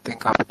 I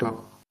think up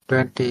to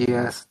 20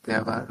 years,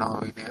 there were no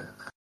Vinaya.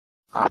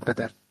 After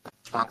that,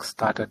 monks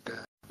started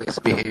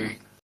misbehaving.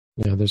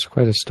 Yeah, there's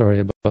quite a story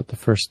about the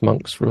first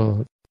monk's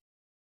rule.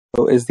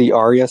 So is the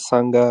Arya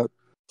Sangha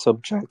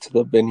subject to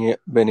the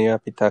Vinaya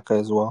Pitaka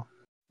as well?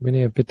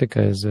 Vinaya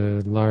Pitaka is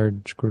a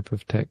large group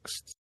of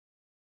texts.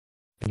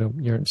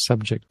 You aren't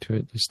subject to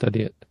it, you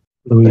study it.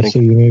 Louis, so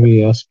you may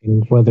be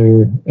asking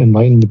whether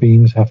enlightened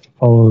beings have to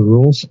follow the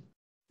rules?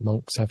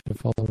 Monks have to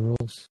follow the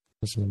rules.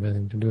 It doesn't have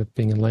anything to do with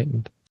being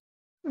enlightened.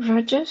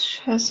 Rajesh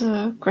has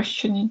a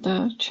question in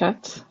the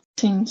chat.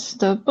 Since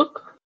the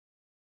book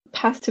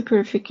Path to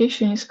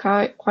Purification is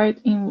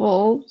quite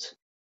involved,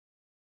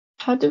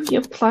 how do we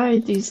apply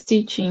these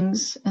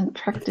teachings and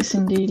practice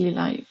in daily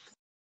life?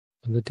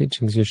 The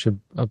teachings you should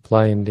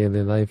apply in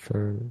daily life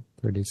are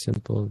pretty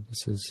simple.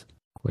 This is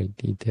quite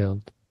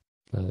detailed,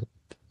 but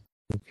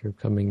if you're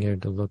coming here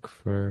to look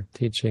for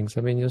teachings,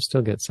 I mean, you'll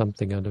still get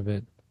something out of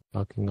it,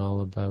 talking all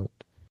about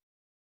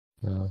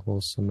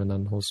wholesome and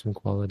unwholesome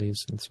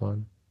qualities and so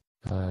on.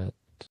 But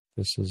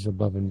this is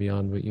above and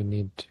beyond what you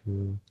need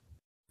to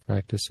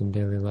practice in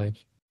daily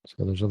life.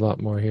 So there's a lot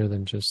more here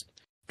than just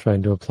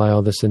trying to apply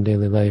all this in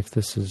daily life.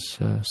 This is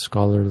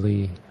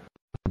scholarly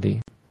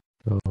study.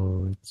 So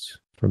it's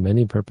for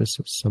many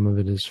purposes. Some of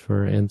it is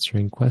for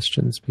answering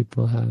questions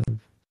people have.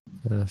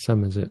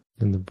 Some is it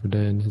in the Buddha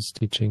and his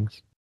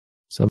teachings.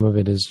 Some of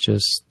it is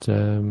just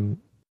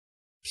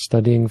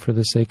studying for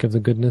the sake of the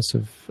goodness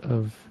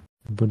of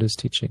Buddha's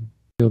teaching.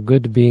 Feel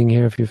good being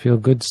here. If you feel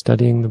good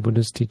studying the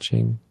Buddha's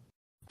teaching,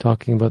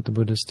 talking about the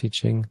Buddha's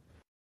teaching,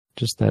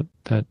 just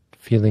that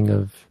feeling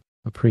of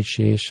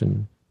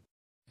appreciation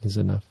is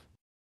enough.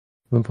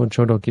 Lumpon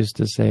Chodok used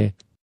to say,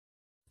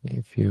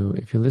 if you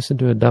listen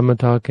to a Dhamma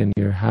talk and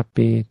you're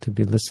happy to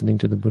be listening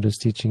to the Buddha's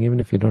teaching, even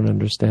if you don't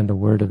understand a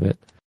word of it,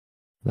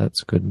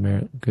 that's good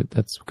merit.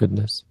 That's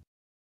goodness.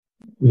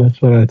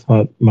 That's what I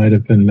thought might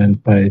have been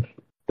meant by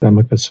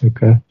Dhammaka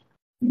Sukha.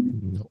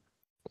 No.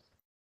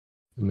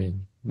 I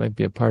mean, might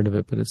be a part of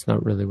it, but it's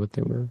not really what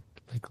they were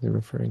likely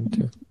referring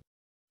to.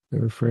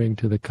 They're referring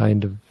to the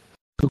kind of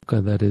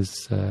sukha that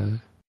is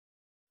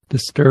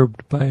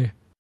disturbed by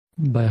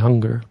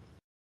hunger,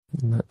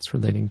 and that's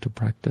relating to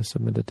practice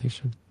of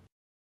meditation.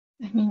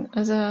 I mean,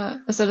 as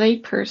a lay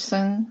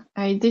person,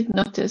 I did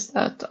notice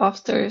that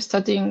after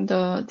studying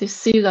the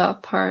sila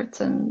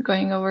part and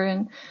going over,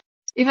 and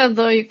even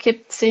though you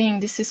kept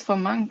saying this is for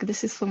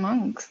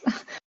monks,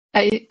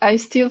 I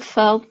still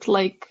felt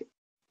like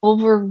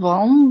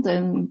overwhelmed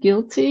and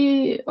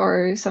guilty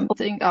or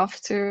something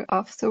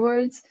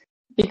afterwards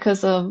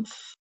because of,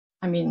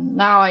 I mean,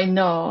 now I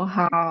know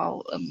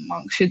how a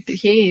monk should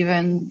behave,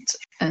 and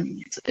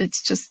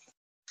it's just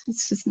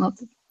not,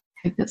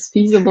 I guess,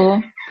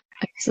 feasible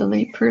as a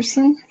lay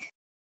person.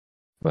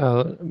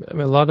 Well, I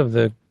mean, a lot of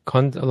the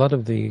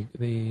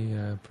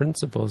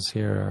principles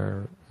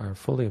here are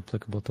fully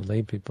applicable to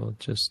lay people,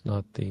 just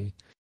not the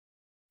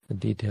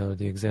detail or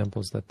the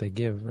examples that they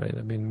give, right?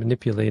 I mean,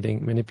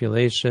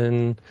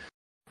 manipulation,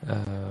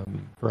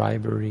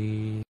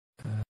 bribery,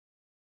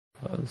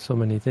 so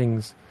many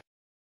things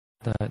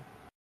that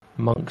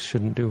monks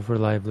shouldn't do for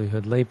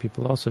livelihood. Lay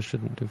people also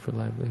shouldn't do for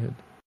livelihood.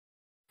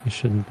 You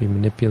shouldn't be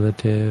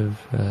manipulative.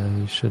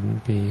 You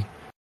shouldn't be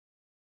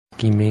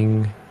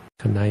scheming,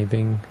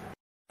 conniving,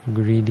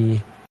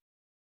 greedy.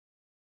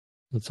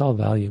 It's all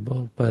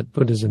valuable, but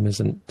Buddhism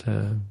isn't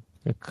a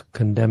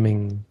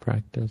condemning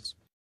practice.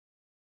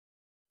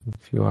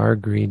 If you are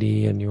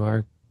greedy and you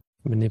are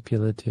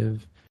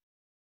manipulative,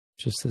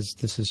 just as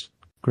this is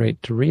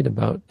great to read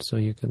about, so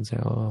you can say,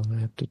 oh, I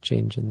have to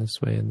change in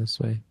this way and this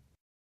way.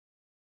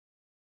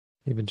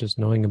 Even just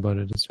knowing about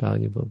it is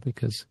valuable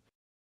because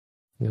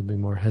you'll be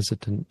more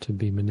hesitant to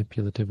be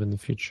manipulative in the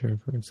future,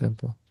 for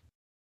example.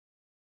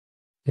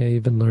 Yeah,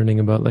 even learning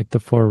about like the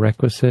 4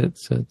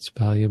 requisites, it's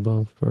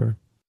valuable for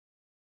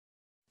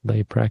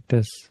lay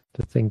practice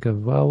to think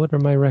of, well, what are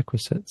my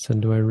requisites,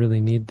 and do I really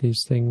need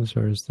these things,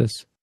 or is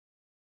this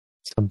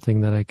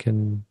something that I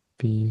can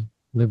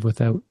live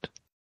without?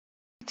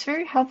 It's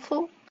very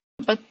helpful,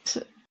 but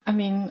I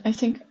mean, I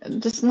think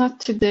just not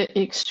to the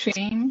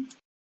extreme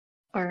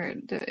or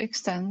the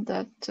extent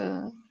that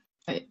a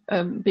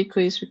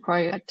bhikkhu is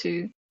required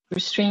to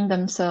restrain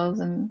themselves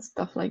and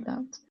stuff like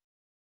that.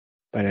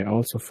 But I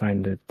also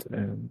find it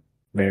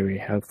very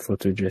helpful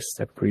to just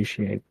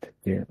appreciate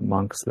the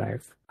monk's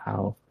life,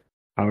 how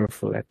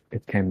powerful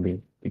it can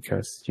be,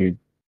 because you,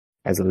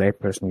 as a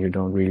layperson, you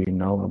don't really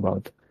know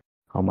about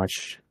how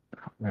much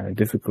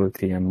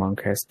difficulty a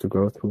monk has to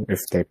go through if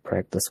they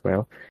practice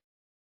well.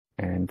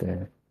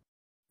 And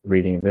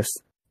reading this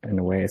in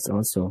a way is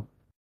also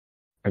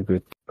a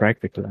good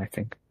practical, I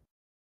think.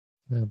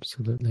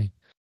 Absolutely.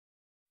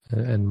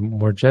 And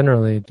more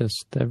generally,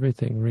 just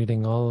everything,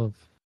 reading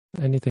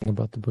anything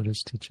about the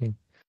Buddha's teaching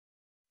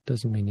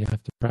doesn't mean you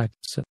have to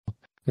practice it.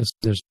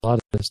 There's a lot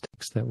of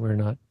mistakes that we're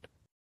not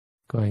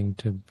going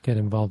to get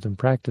involved in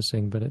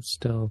practicing, but it's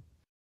still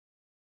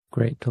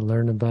great to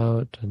learn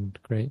about and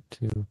great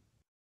to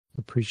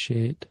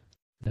appreciate,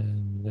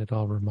 and it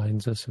all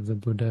reminds us of the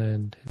Buddha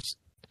and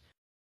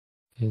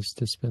his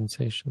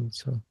dispensation.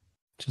 So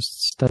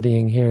just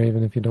studying here,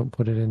 even if you don't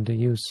put it into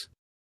use,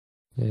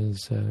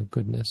 is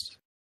goodness.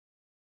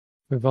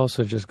 We've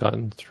also just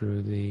gotten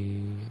through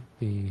the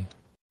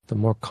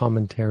more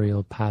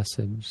commentarial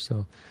passage.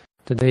 So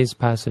today's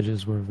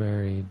passages were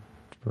very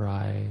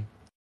dry,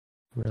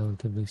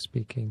 relatively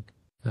speaking.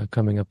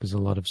 Coming up is a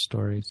lot of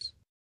stories.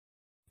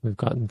 We've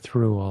gotten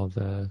through all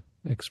the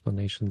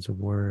explanations of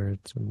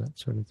words and that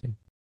sort of thing.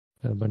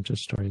 Got a bunch of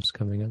stories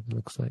coming up, it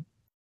looks like.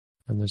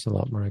 And there's a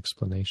lot more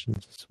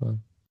explanations as well.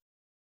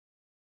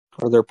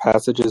 Are there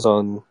passages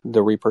on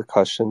the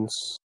repercussions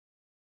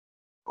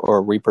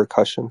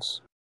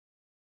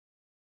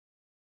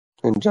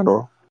in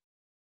general?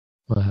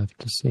 We'll have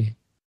to see.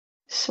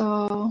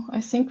 So I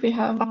think we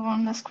have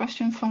one last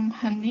question from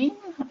Hanin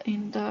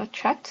in the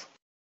chat.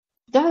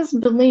 Does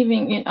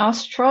believing in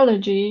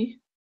astrology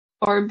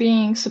or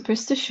being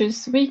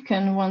superstitious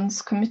weaken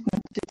one's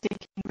commitment to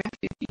taking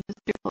refuge in the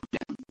spiritual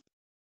gem?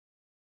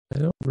 I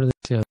don't really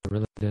see how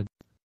they're related.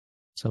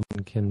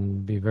 Someone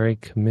can be very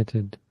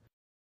committed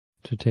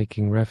to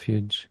taking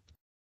refuge.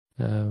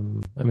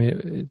 I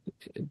mean,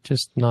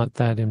 just not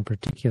that in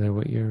particular.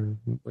 What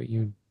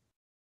you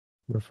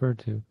refer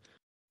to,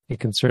 it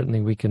can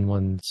certainly weaken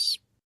one's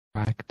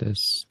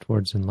practice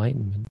towards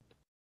enlightenment,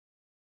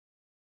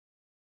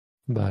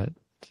 but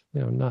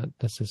not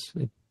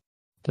necessarily.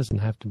 doesn't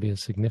have to be a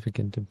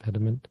significant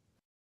impediment.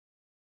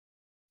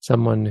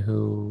 Someone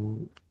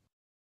who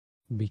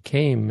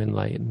became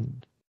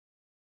enlightened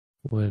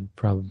would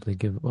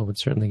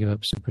certainly give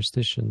up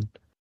superstition,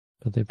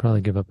 but they'd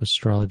probably give up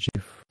astrology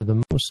for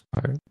the most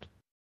part.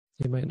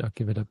 They might not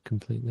give it up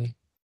completely.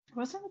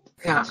 Wasn't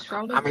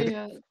astrology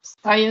a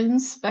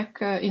science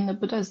back in the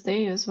Buddha's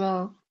day as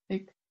well?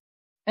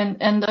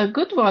 And a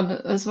good one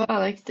as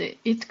well.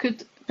 It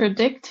could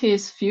predict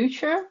his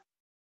future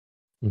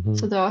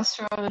to the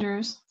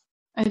astrologers.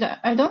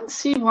 I don't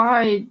see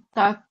why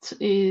that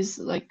is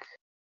like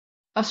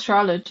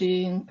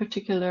astrology in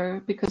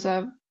particular, because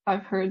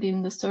I've heard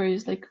in the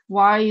stories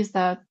why is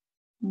that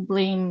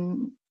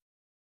blameful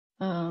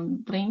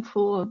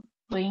or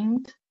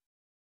blamed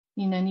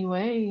in any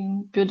way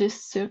in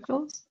Buddhist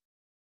circles?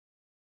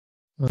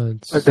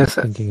 It's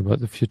thinking about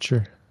the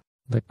future.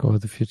 Let go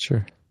of the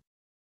future.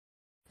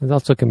 It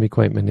also can be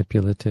quite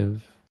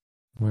manipulative,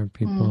 where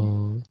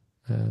people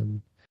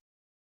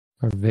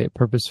are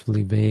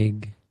purposefully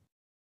vague,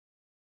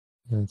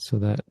 and so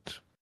that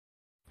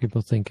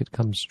people think it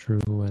comes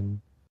true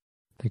when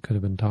they could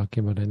have been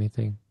talking about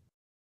anything.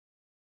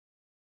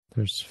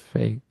 There's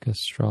fake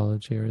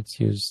astrology, or it's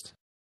used,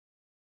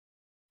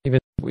 even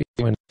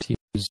when it's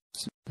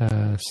used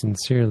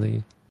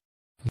sincerely,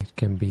 it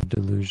can be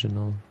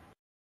delusional,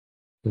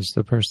 because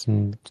the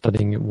person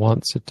studying it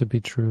wants it to be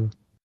true.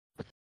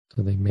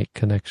 So they make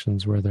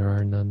connections where there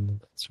are none,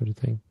 that sort of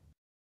thing.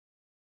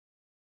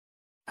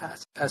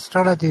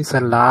 Astrology is a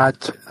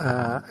large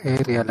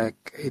area.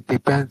 It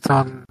depends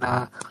on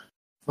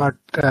what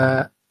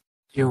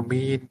you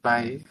mean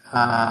by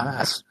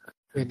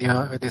when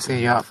you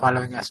say you are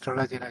following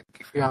astrology.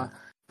 If you are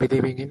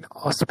believing in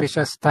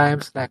auspicious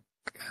times, there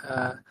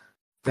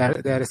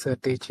is a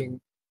teaching.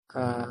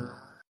 I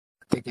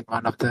think in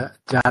one of the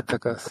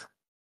Jatakas,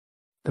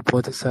 the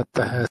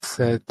Bodhisattva has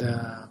said,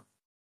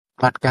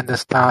 what can the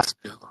stars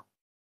do?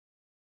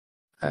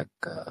 It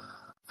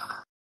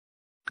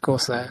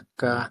goes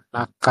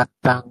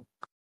nakatang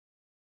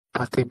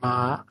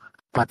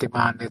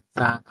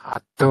patimanitang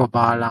atto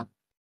balang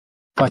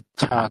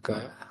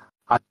pachaga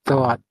atto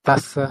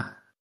attasa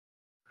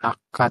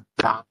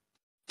nakatang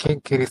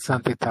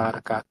kinkirisanti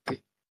tarakati.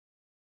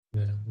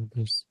 Yeah,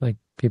 there's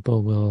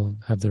people will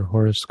have their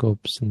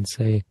horoscopes and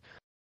say,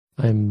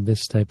 I'm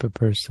this type of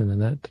person,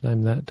 and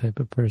I'm that type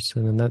of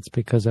person, and that's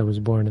because I was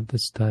born at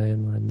this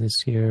time or in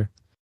this year.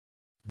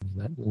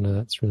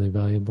 That's really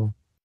valuable.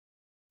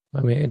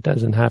 I mean, it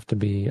doesn't have to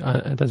be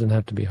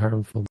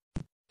harmful.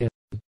 The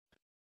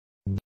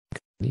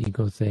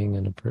ego thing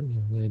and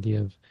the idea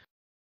of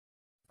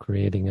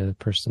creating a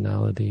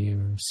personality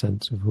or a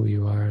sense of who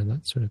you are and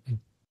that sort of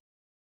thing,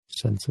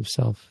 sense of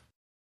self.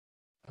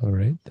 All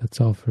right,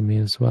 that's all for me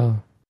as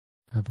well.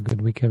 Have a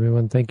good week,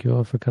 everyone. Thank you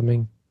all for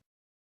coming.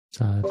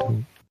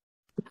 Sadhu.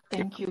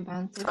 Thank you,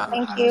 Bhante.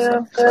 Thank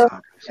you.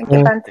 Thank you,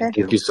 Bhante.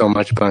 Thank you so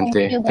much,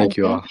 Bhante. Thank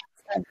you all.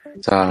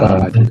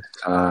 Sadhu.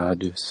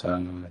 Sadhu.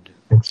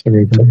 Thanks,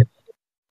 everybody.